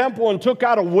into the temple and took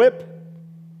out a whip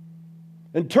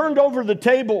and turned over the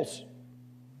tables,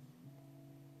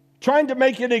 trying to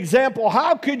make an example.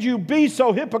 How could you be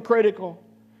so hypocritical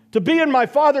to be in my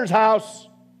Father's house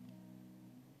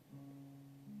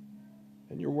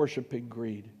and you're worshiping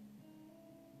greed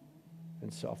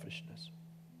and selfishness?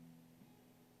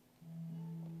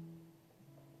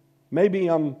 Maybe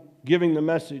I'm giving the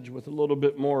message with a little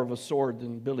bit more of a sword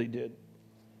than Billy did.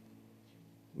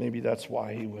 Maybe that's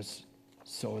why he was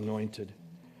so anointed.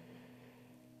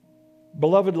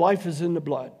 Beloved, life is in the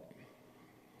blood.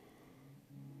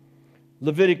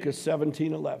 Leviticus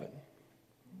 17:11.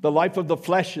 The life of the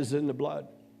flesh is in the blood.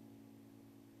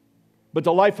 But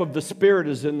the life of the Spirit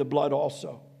is in the blood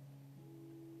also.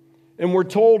 And we're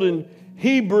told in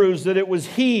Hebrews that it was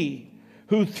He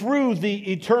who through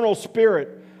the eternal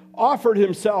Spirit offered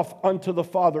Himself unto the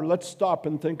Father. Let's stop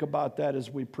and think about that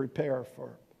as we prepare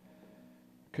for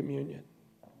communion.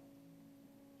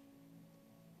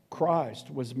 Christ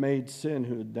was made sin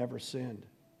who had never sinned.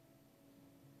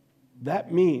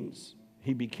 That means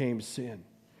He became sin.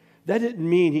 That didn't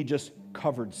mean He just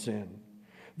covered sin.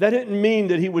 That didn't mean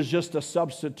that He was just a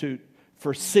substitute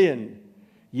for sin.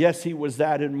 Yes, He was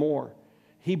that and more.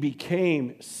 He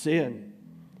became sin.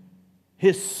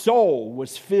 His soul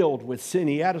was filled with sin.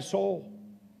 He had a soul.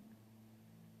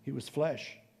 He was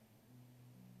flesh.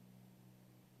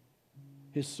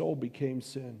 His soul became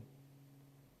sin.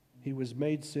 He was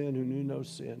made sin who knew no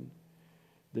sin,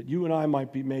 that you and I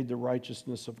might be made the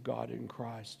righteousness of God in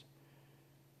Christ.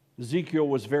 Ezekiel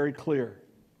was very clear.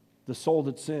 The soul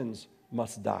that sins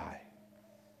must die.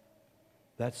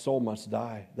 That soul must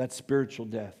die. That's spiritual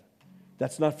death.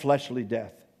 That's not fleshly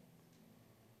death.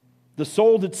 The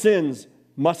soul that sins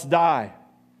must die.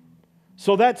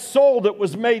 So that soul that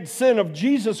was made sin of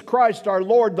Jesus Christ our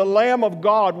Lord, the Lamb of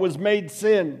God, was made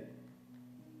sin.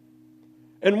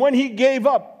 And when He gave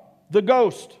up the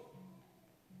ghost,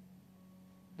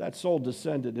 that soul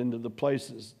descended into the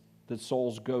places that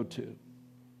souls go to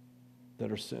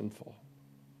that are sinful.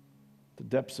 The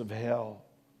depths of hell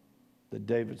that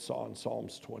David saw in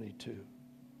Psalms 22.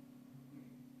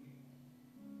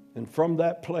 And from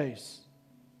that place,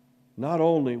 not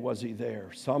only was he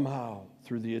there, somehow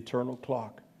through the eternal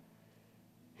clock,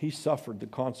 he suffered the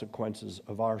consequences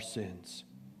of our sins.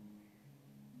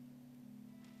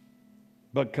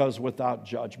 Because without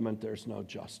judgment, there's no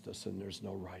justice and there's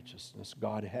no righteousness.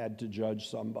 God had to judge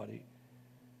somebody.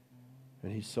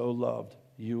 And he so loved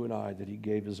you and I that he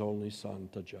gave his only son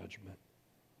to judgment.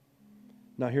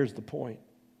 Now here's the point.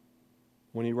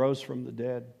 When he rose from the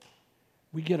dead,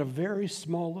 we get a very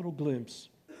small little glimpse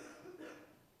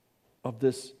of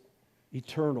this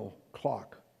eternal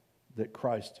clock that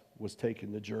Christ was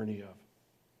taking the journey of.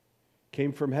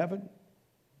 Came from heaven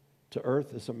to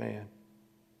earth as a man,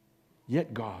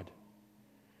 yet God.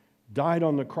 Died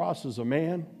on the cross as a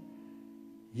man,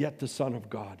 yet the Son of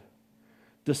God.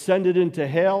 Descended into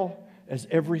hell as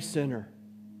every sinner,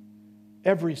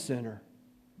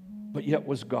 but yet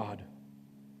was God.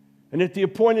 And at the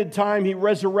appointed time he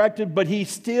resurrected, but he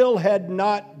still had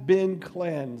not been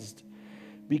cleansed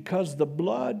because the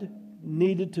blood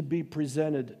needed to be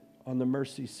presented on the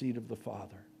mercy seat of the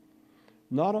Father.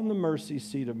 Not on the mercy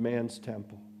seat of man's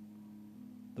temple,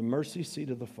 the mercy seat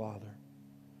of the Father.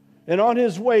 And on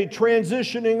his way,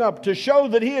 transitioning up to show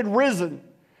that he had risen,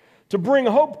 to bring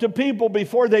hope to people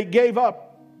before they gave up.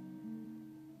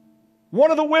 One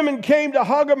of the women came to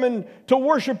hug him and to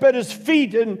worship at his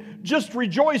feet and just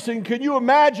rejoicing. Can you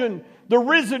imagine the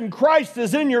risen Christ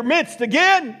is in your midst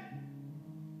again?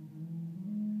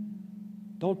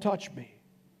 Don't touch me.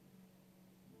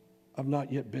 I've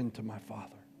not yet been to my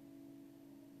Father.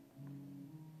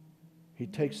 He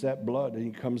takes that blood and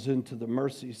he comes into the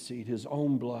mercy seat, his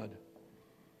own blood.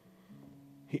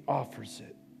 He offers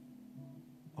it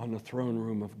on the throne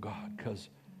room of God because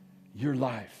your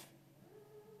life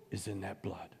is in that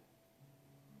blood.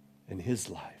 And his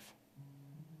life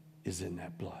is in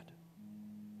that blood.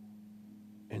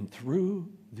 And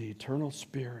through the eternal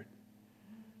Spirit,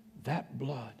 that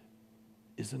blood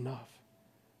is enough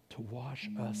to wash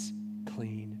us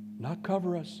clean. Not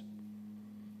cover us.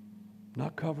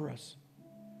 Not cover us.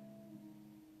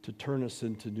 To turn us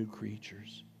into new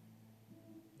creatures.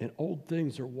 And old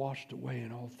things are washed away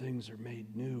and all things are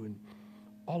made new. And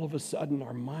all of a sudden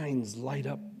our minds light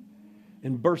up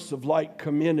and bursts of light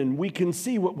come in and we can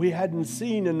see what we hadn't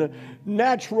seen, and the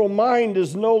natural mind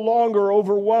is no longer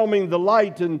overwhelming the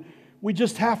light, and we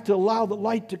just have to allow the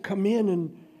light to come in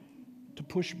and to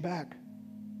push back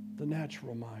the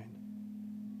natural mind.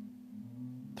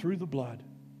 Through the blood.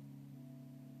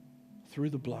 Through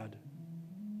the blood.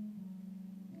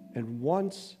 And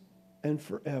once and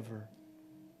forever,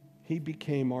 he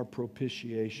became our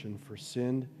propitiation for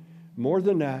sin. More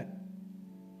than that,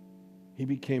 he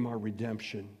became our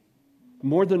redemption.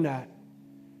 More than that,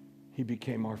 he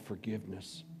became our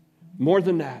forgiveness. More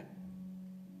than that,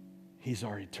 he's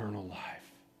our eternal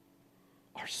life.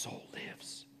 Our soul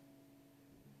lives.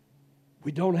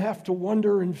 We don't have to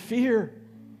wonder and fear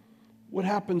what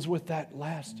happens with that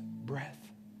last breath.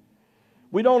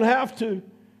 We don't have to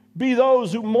be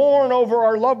those who mourn over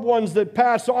our loved ones that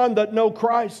pass on that know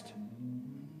Christ.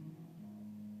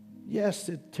 Yes,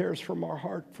 it tears from our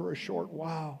heart for a short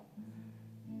while.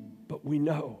 But we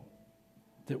know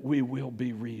that we will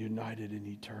be reunited in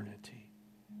eternity.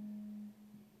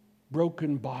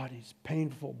 Broken bodies,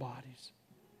 painful bodies,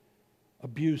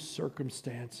 abused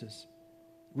circumstances,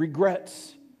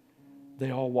 regrets,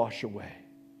 they all wash away.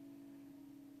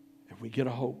 And we get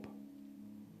a hope.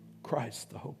 Christ,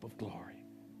 the hope of glory,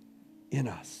 in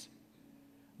us.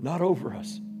 Not over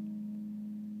us.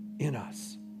 In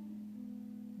us.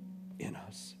 In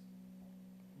us.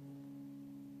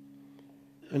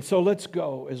 And so let's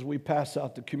go as we pass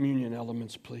out the communion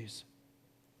elements, please.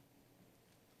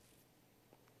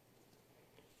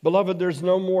 Beloved, there's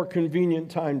no more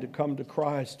convenient time to come to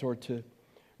Christ or to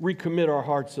recommit our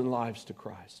hearts and lives to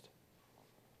Christ.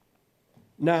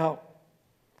 Now,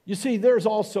 you see, there's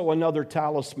also another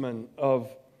talisman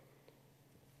of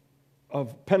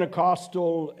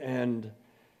Pentecostal and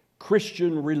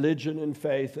Christian religion and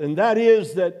faith, and that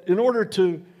is that in order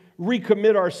to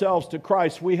recommit ourselves to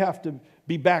Christ, we have to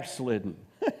be backslidden.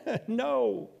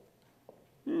 No.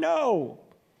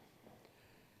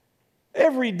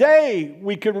 Every day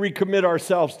we can recommit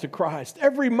ourselves to Christ.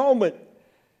 Every moment,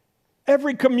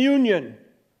 every communion,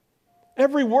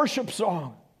 every worship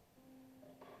song.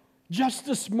 Just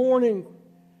this morning,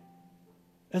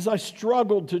 as I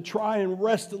struggled to try and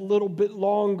rest a little bit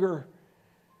longer,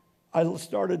 I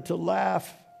started to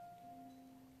laugh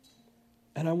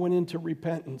And I went into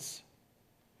repentance.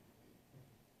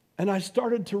 And I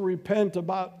started to repent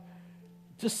about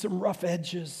just some rough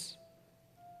edges,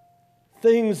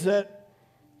 things that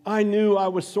I knew I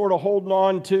was sort of holding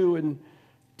on to, and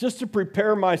just to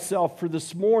prepare myself for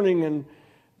this morning.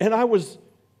 And I was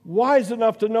wise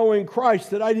enough to know in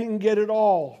Christ that I didn't get it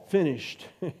all finished.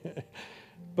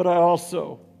 But I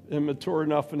also am mature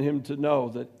enough in Him to know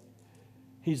that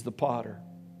He's the potter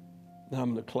and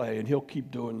I'm the clay, and He'll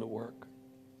keep doing the work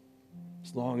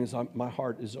as long as my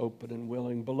heart is open and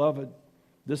willing. Beloved,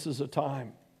 this is a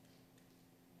time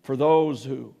for those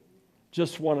who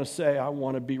just want to say, I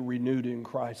want to be renewed in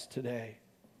Christ today.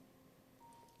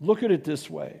 Look at it this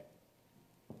way.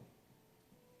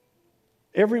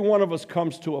 Every one of us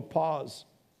comes to a pause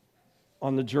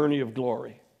on the journey of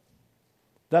glory.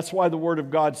 That's why the Word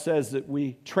of God says that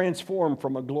we transform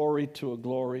from a glory to a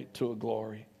glory to a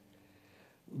glory.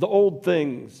 The old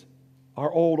things are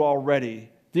old already.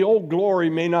 The old glory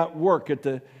may not work at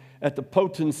the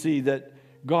potency that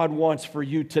God wants for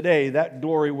you today. That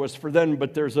glory was for then,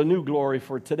 but there's a new glory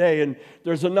for today, and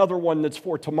there's another one that's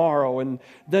for tomorrow, and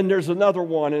then there's another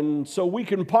one. And so we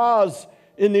can pause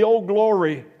in the old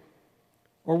glory,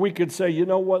 or we could say, you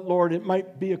know what, Lord, it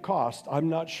might be a cost. I'm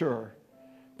not sure.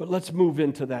 But let's move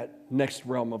into that next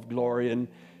realm of glory.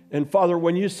 And Father,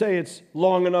 when you say it's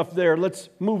long enough there, let's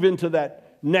move into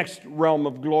that next realm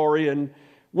of glory. And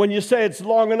when you say it's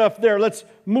long enough there, let's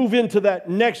move into that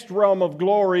next realm of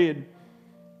glory. And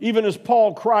even as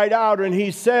Paul cried out and he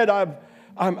said,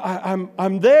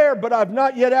 I'm there, but I've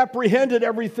not yet apprehended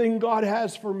everything God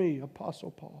has for me. Apostle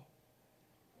Paul.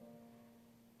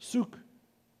 Suk,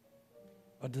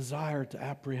 a desire to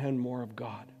apprehend more of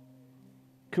God.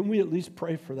 Can we at least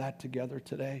pray for that together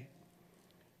today?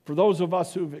 For those of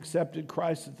us who've accepted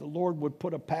Christ, that the Lord would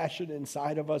put a passion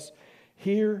inside of us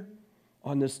here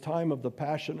on this time of the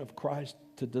passion of Christ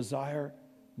to desire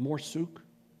more suk,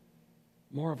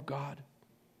 more of God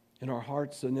in our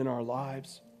hearts and in our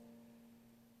lives.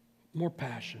 More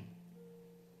passion.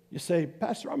 You say,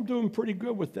 Pastor, I'm doing pretty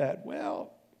good with that.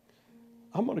 Well,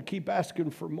 I'm going to keep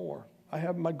asking for more. I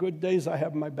have my good days, I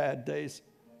have my bad days.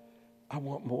 I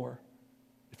want more.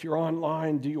 If you're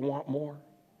online, do you want more?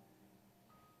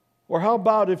 Or how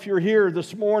about if you're here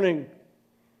this morning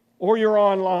or you're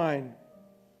online,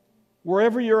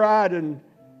 wherever you're at, and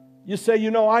you say,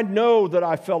 you know, I know that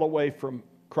I fell away from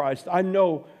Christ. I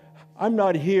know I'm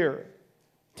not here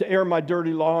to air my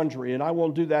dirty laundry, and I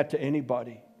won't do that to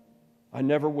anybody. I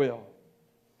never will.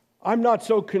 I'm not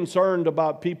so concerned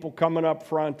about people coming up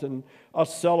front and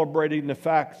us celebrating the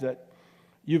fact that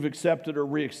you've accepted or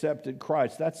reaccepted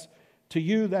Christ. To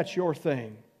you, that's your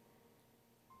thing.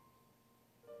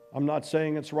 I'm not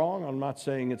saying it's wrong. I'm not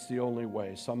saying it's the only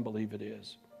way. Some believe it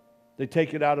is. They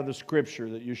take it out of the Scripture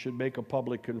that you should make a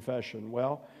public confession.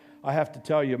 Well, I have to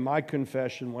tell you, my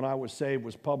confession when I was saved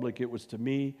was public. It was to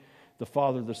me, the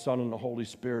Father, the Son, and the Holy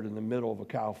Spirit in the middle of a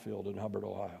cow field in Hubbard,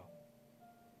 Ohio.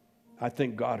 I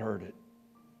think God heard it.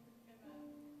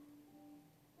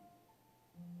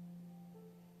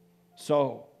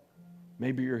 So,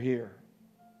 maybe you're here.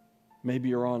 Maybe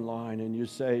you're online and you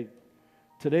say,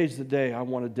 today's the day I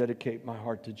want to dedicate my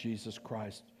heart to Jesus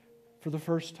Christ for the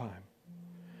first time.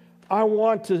 I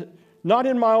want to, not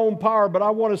in my own power, but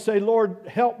I want to say, Lord,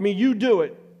 help me, you do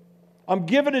it. I'm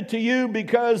giving it to you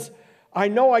because I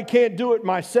know I can't do it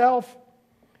myself.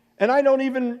 And I don't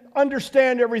even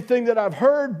understand everything that I've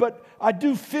heard, but I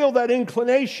do feel that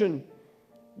inclination,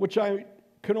 which I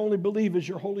can only believe is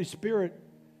your Holy Spirit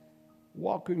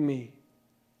welcoming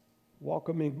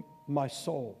my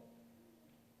soul,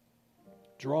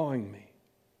 drawing me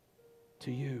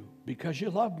to you because you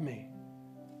love me.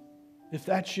 If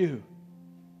that's you,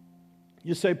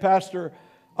 you say, Pastor,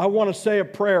 I want to say a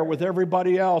prayer with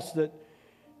everybody else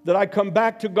that I come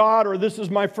back to God, or this is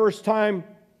my first time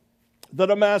that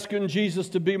I'm asking Jesus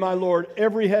to be my Lord.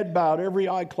 Every head bowed, every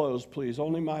eye closed, please.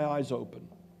 Only my eyes open.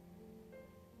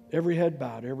 Every head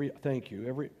bowed, thank you.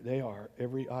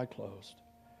 Every eye closed.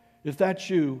 If that's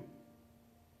you,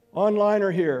 online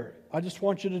or here, I just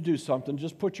want you to do something.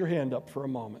 Just put your hand up for a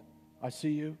moment. I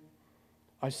see you.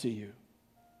 I see you.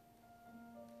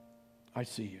 I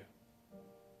see you.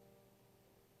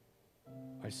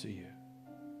 I see you.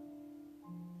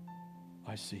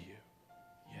 I see you.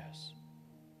 Yes.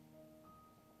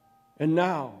 And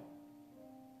now,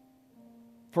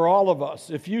 for all of us,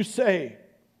 if you say,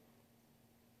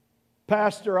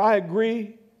 Pastor, I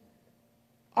agree,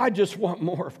 I just want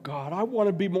more of God. I want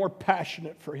to be more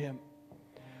passionate for Him.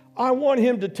 I want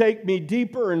Him to take me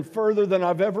deeper and further than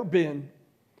I've ever been.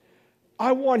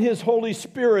 I want His Holy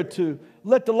Spirit to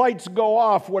let the lights go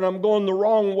off when I'm going the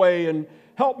wrong way and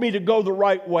Help me to go the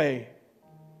right way.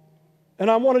 And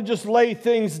I want to just lay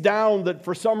things down that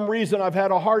for some reason I've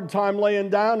had a hard time laying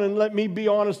down. And let me be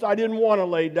honest, I didn't want to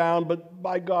lay down, but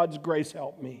by God's grace,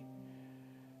 help me.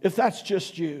 If that's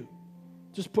just you,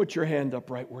 just put your hand up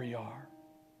right where you are.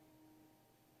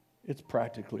 It's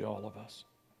practically all of us.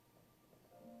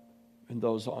 And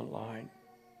those online.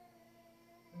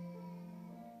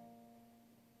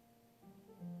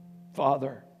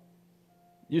 Father,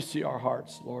 you see our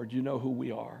hearts, Lord. You know who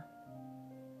we are.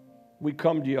 We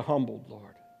come to you humbled,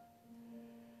 Lord.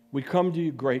 We come to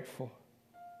you grateful.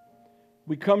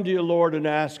 We come to you, Lord, and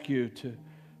ask you to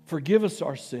forgive us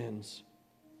our sins.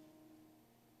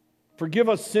 Forgive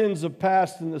us sins of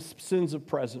past and the sins of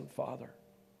present, Father.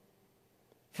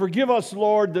 Forgive us,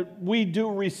 Lord, that we do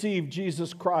receive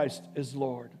Jesus Christ as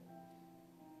Lord.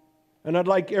 And I'd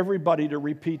like everybody to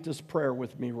repeat this prayer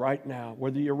with me right now,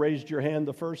 whether you raised your hand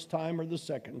the first time or the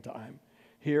second time,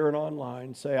 here and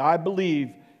online. Say, I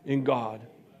believe in God.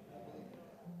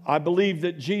 I believe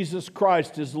that Jesus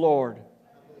Christ is Lord.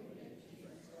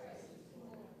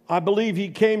 I believe He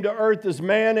came to earth as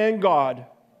man and God.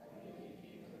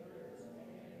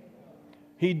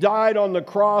 He died on the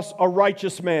cross a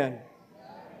righteous man.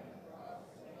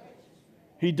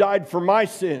 He died for my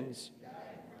sins.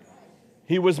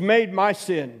 He was made my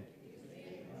sin.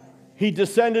 He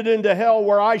descended into hell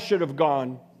where I should have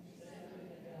gone.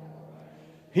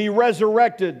 He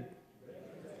resurrected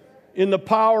in the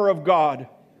power of God.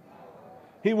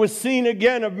 He was seen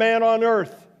again of man on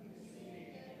earth.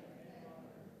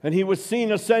 And He was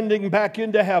seen ascending back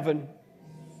into heaven,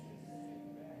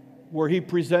 where He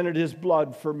presented His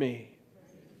blood for me.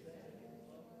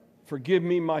 Forgive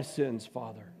me my sins,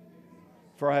 Father,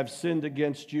 for I have sinned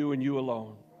against you and you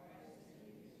alone.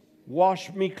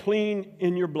 Wash me clean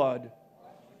in your blood.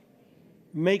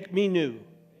 Make me new.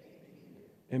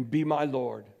 And be my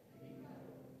Lord.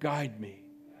 Guide me.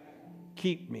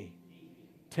 Keep me.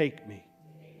 Take me.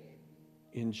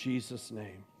 In Jesus'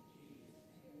 name.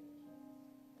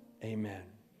 Amen.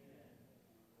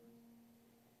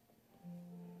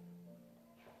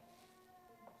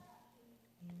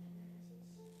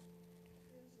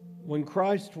 When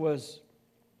Christ was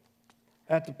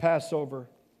at the Passover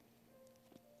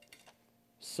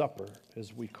supper,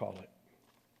 as we call it,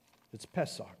 it's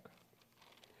Pesach.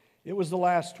 It was the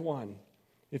last one.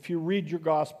 If you read your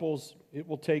Gospels, it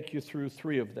will take you through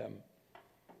 3 of them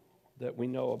that we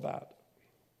know about.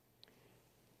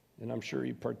 And I'm sure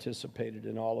you participated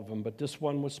in all of them, but this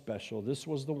one was special. This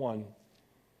was the one,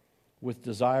 with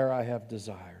desire I have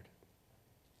desired.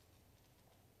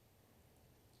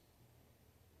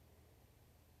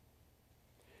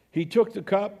 He took the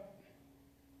cup,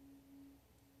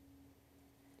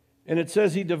 and it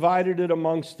says He divided it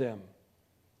amongst them.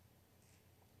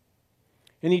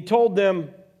 And He told them,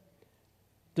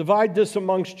 divide this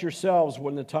amongst yourselves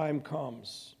when the time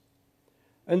comes.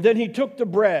 And then He took the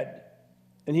bread,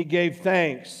 and He gave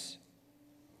thanks,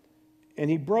 and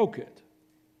He broke it.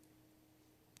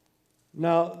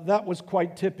 Now, that was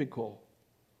quite typical,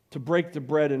 to break the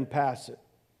bread and pass it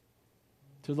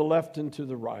to the left and to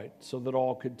the right, so that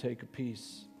all could take a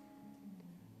piece.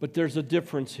 But there's a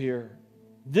difference here.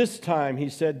 This time He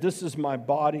said, this is my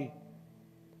body,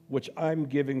 which I'm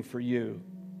giving for you.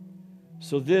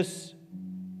 So this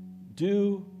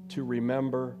do to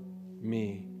remember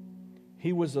me.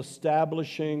 He was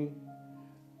establishing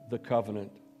the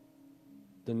covenant,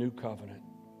 the new covenant.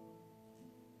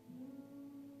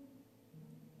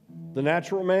 The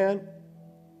natural man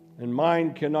and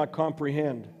mind cannot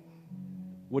comprehend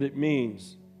what it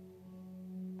means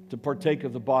to partake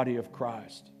of the body of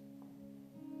Christ.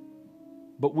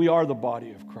 But we are the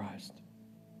body of Christ.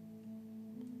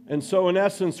 And so in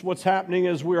essence, what's happening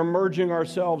is we are merging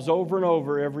ourselves over and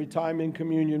over every time in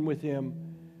communion with Him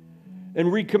and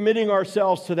recommitting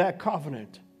ourselves to that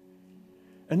covenant.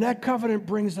 And that covenant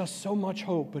brings us so much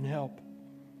hope and help.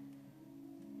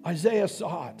 Isaiah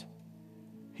saw it.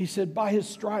 He said, by His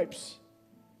stripes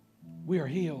we are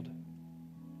healed.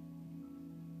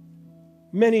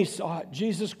 Many saw it.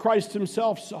 Jesus Christ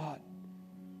Himself saw it.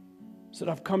 He said,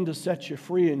 I've come to set you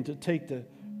free and to take the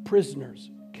prisoners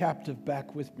captive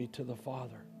back with me to the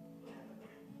Father.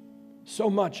 So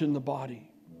much in the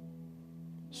body.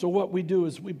 So what we do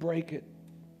is we break it.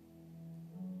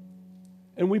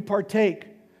 And we partake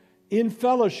in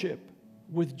fellowship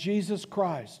with Jesus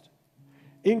Christ,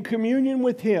 in communion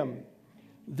with Him,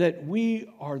 that we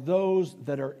are those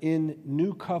that are in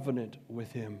new covenant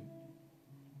with Him.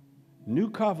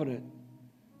 New covenant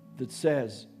that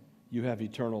says you have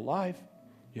eternal life,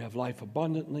 you have life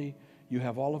abundantly, you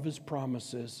have all of His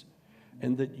promises,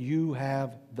 and that you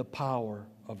have the power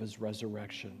of His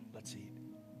resurrection. Let's eat.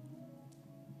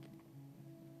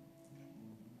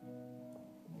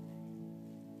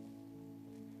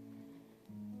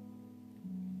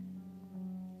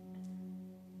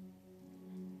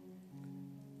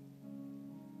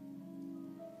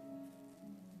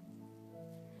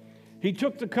 He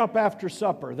took the cup after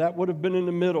supper. That would have been in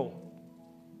the middle.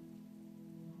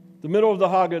 The middle of the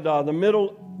Haggadah, the middle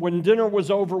when dinner was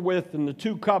over with and the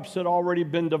two cups had already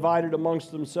been divided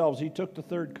amongst themselves. He took the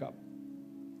third cup.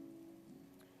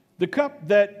 The cup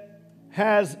that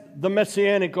has the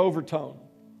messianic overtone.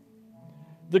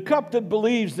 The cup that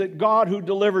believes that God who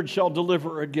delivered shall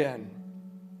deliver again.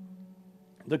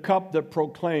 The cup that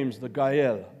proclaims the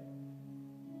Gael,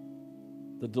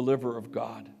 the deliverer of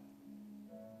God.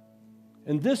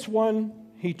 And this one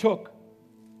he took.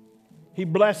 He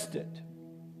blessed it.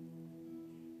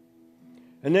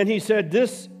 And then he said,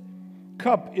 this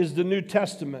cup is the New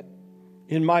Testament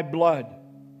in my blood,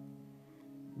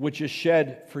 which is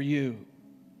shed for you.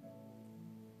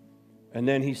 And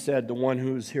then he said, the one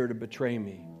who is here to betray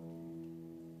me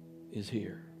is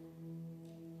here.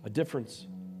 A difference.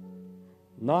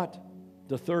 Not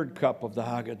the third cup of the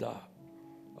Haggadah,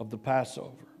 of the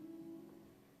Passover,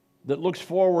 that looks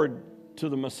forward to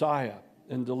the Messiah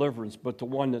and deliverance, but the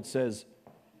one that says,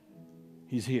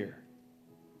 he's here.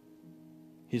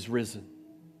 He's risen.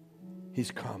 He's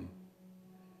come.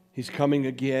 He's coming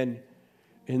again.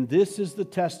 And this is the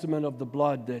testament of the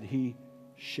blood that he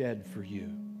shed for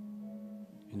you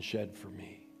and shed for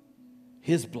me.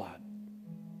 His blood.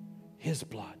 His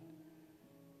blood.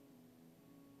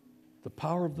 The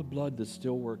power of the blood that's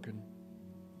still working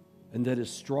and that is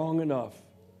strong enough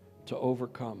to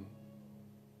overcome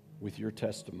with your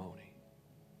testimony.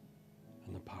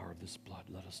 And the power of this blood,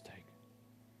 let us take.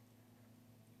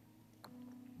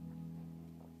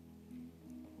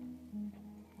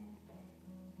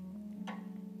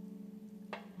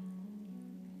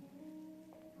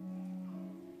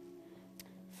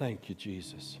 Thank you,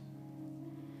 Jesus.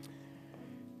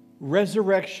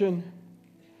 Resurrection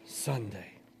Sunday.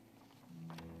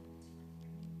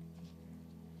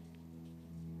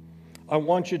 I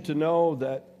want you to know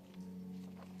that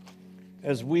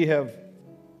as we have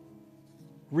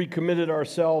recommitted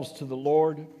ourselves to the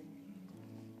Lord,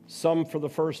 some for the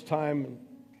first time,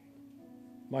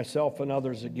 myself and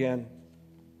others again,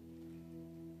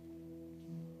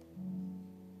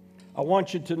 I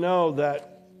want you to know that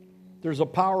there's a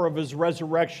power of his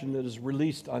resurrection that is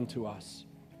released unto us.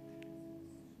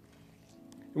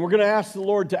 And we're going to ask the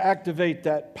Lord to activate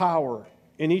that power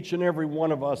in each and every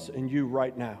one of us and you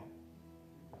right now.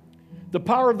 The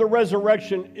power of the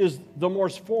resurrection is the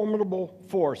most formidable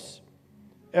force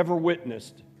ever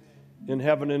witnessed in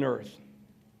heaven and earth.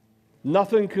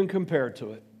 Nothing can compare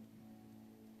to it.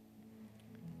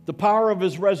 The power of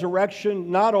his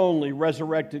resurrection not only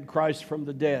resurrected Christ from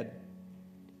the dead,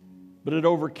 but it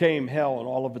overcame hell and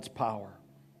all of its power.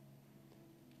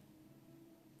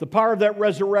 The power of that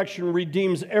resurrection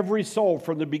redeems every soul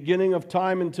from the beginning of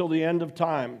time until the end of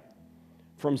time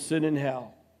from sin and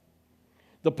hell.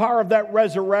 The power of that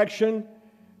resurrection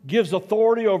gives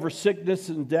authority over sickness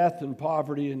and death and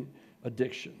poverty and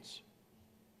addictions.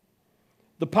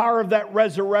 The power of that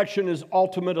resurrection is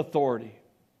ultimate authority.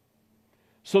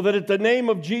 So that at the name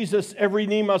of Jesus, every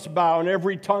knee must bow and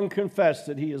every tongue confess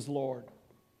that he is Lord.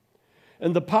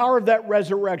 And the power of that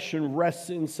resurrection rests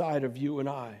inside of you and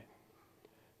I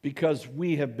because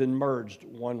we have been merged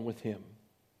one with him.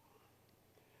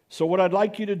 So what I'd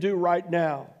like you to do right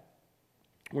now,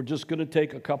 we're just going to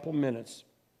take a couple minutes.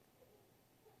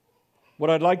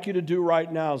 What I'd like you to do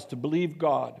right now is to believe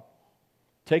God.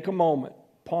 Take a moment,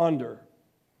 ponder.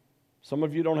 Some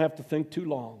of you don't have to think too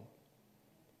long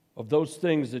of those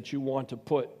things that you want to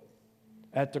put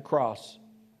at the cross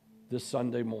this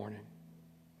Sunday morning.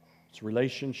 It's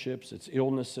relationships, it's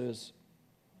illnesses.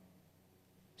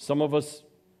 Some of us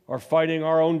are fighting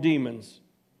our own demons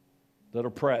that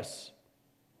oppress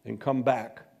and come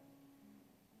back.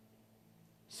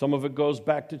 Some of it goes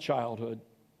back to childhood.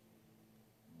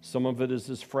 Some of it is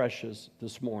as fresh as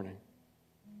this morning.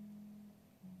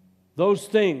 Those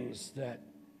things that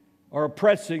are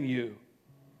oppressing you,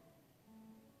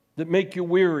 that make you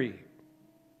weary,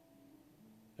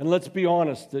 and let's be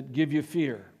honest, that give you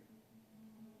fear.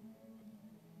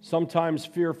 Sometimes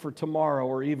fear for tomorrow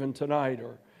or even tonight,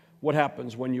 or what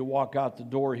happens when you walk out the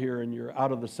door here and you're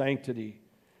out of the sanctity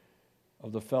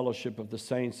of the fellowship of the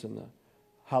saints and the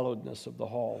hallowedness of the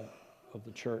hall of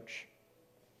the church.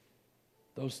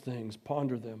 Those things,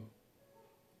 ponder them.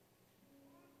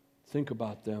 Think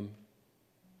about them.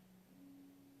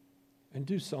 And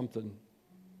do something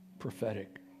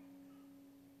prophetic.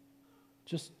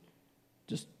 Just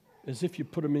as if you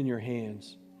put them in your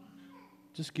hands.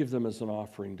 Just give them as an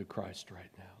offering to Christ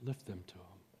right now. Lift them to him.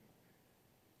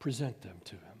 Present them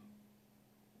to him.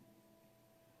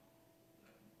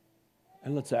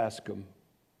 And let's ask him,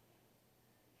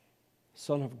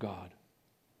 Son of God,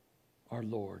 our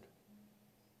Lord,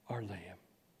 our Lamb.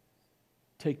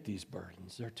 Take these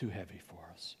burdens. They're too heavy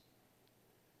for us.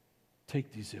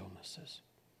 Take these illnesses.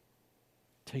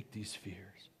 Take these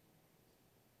fears.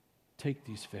 Take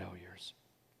these failures.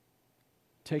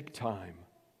 Take time,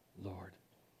 Lord,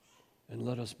 and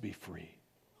let us be free.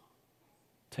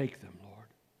 Take them, Lord.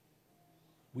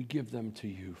 We give them to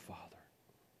you, Father.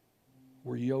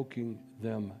 We're yoking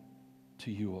them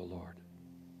to you, O Lord.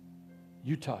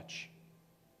 You touch.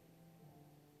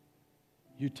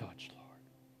 You touch, Lord.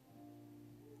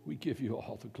 We give you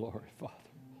all the glory, Father.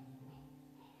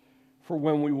 For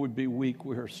when we would be weak,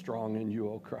 we are strong in you,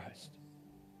 O Christ.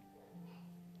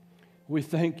 We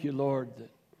thank you, Lord,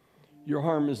 that your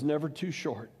arm is never too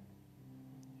short,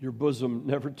 your bosom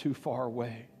never too far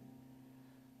away.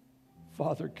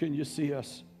 Father, can you see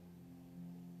us?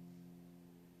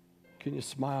 Can you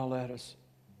smile at us?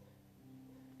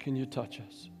 Can you touch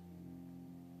us?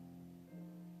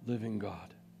 Living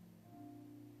God,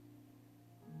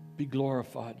 be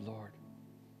glorified, Lord.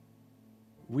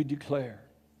 We declare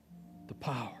the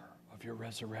power of your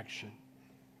resurrection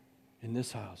in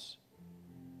this house,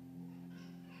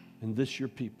 in this your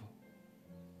people,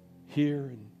 here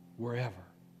and wherever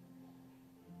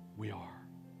we are.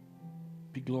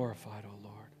 Be glorified, O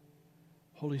Lord.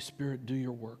 Holy Spirit, do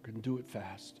your work and do it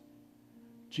fast.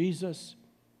 Jesus,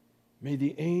 may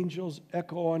the angels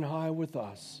echo on high with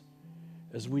us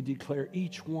as we declare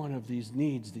each one of these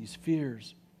needs, these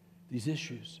fears, these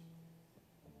issues,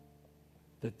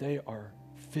 that they are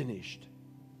finished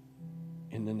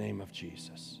in the name of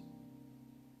Jesus.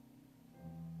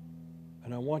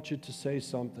 And I want you to say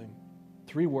something,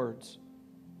 3 words.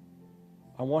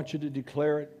 I want you to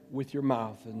declare it with your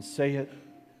mouth and say it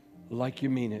like you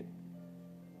mean it.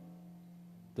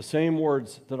 The same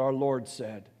words that our Lord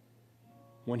said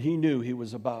when he knew he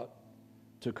was about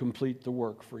to complete the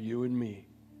work for you and me.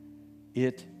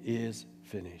 It is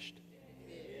finished.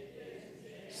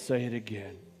 Say it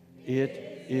again. It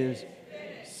is.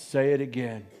 Say it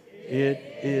again. It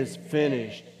is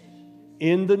finished.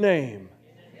 In the name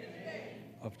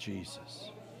of Jesus.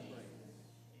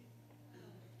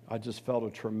 I just felt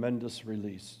a tremendous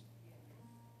release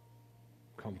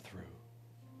come through.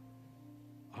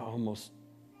 I almost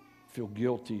feel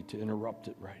guilty to interrupt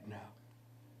it right now.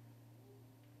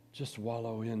 Just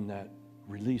wallow in that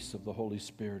release of the Holy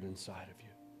Spirit inside of you.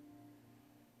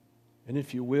 And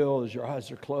if you will, as your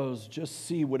eyes are closed, just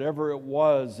see whatever it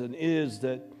was and is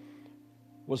that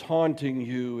was haunting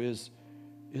you is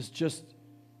just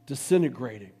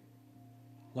disintegrating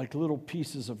like little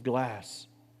pieces of glass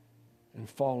and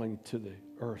falling to the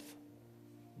earth,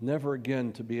 never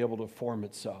again to be able to form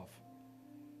itself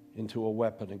into a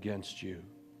weapon against you.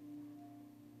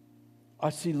 I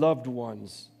see loved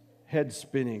ones, head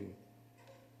spinning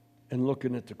and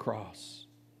looking at the cross.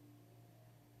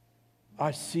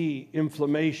 I see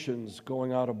inflammations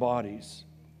going out of bodies.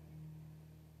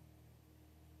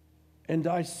 And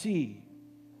I see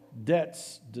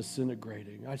debts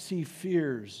disintegrating. I see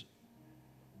fears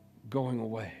going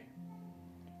away.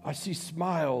 I see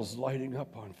smiles lighting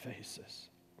up on faces.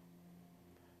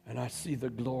 And I see the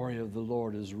glory of the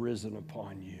Lord is risen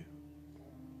upon you.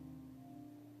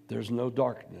 There's no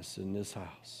darkness in this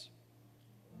house,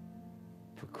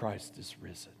 for Christ is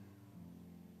risen.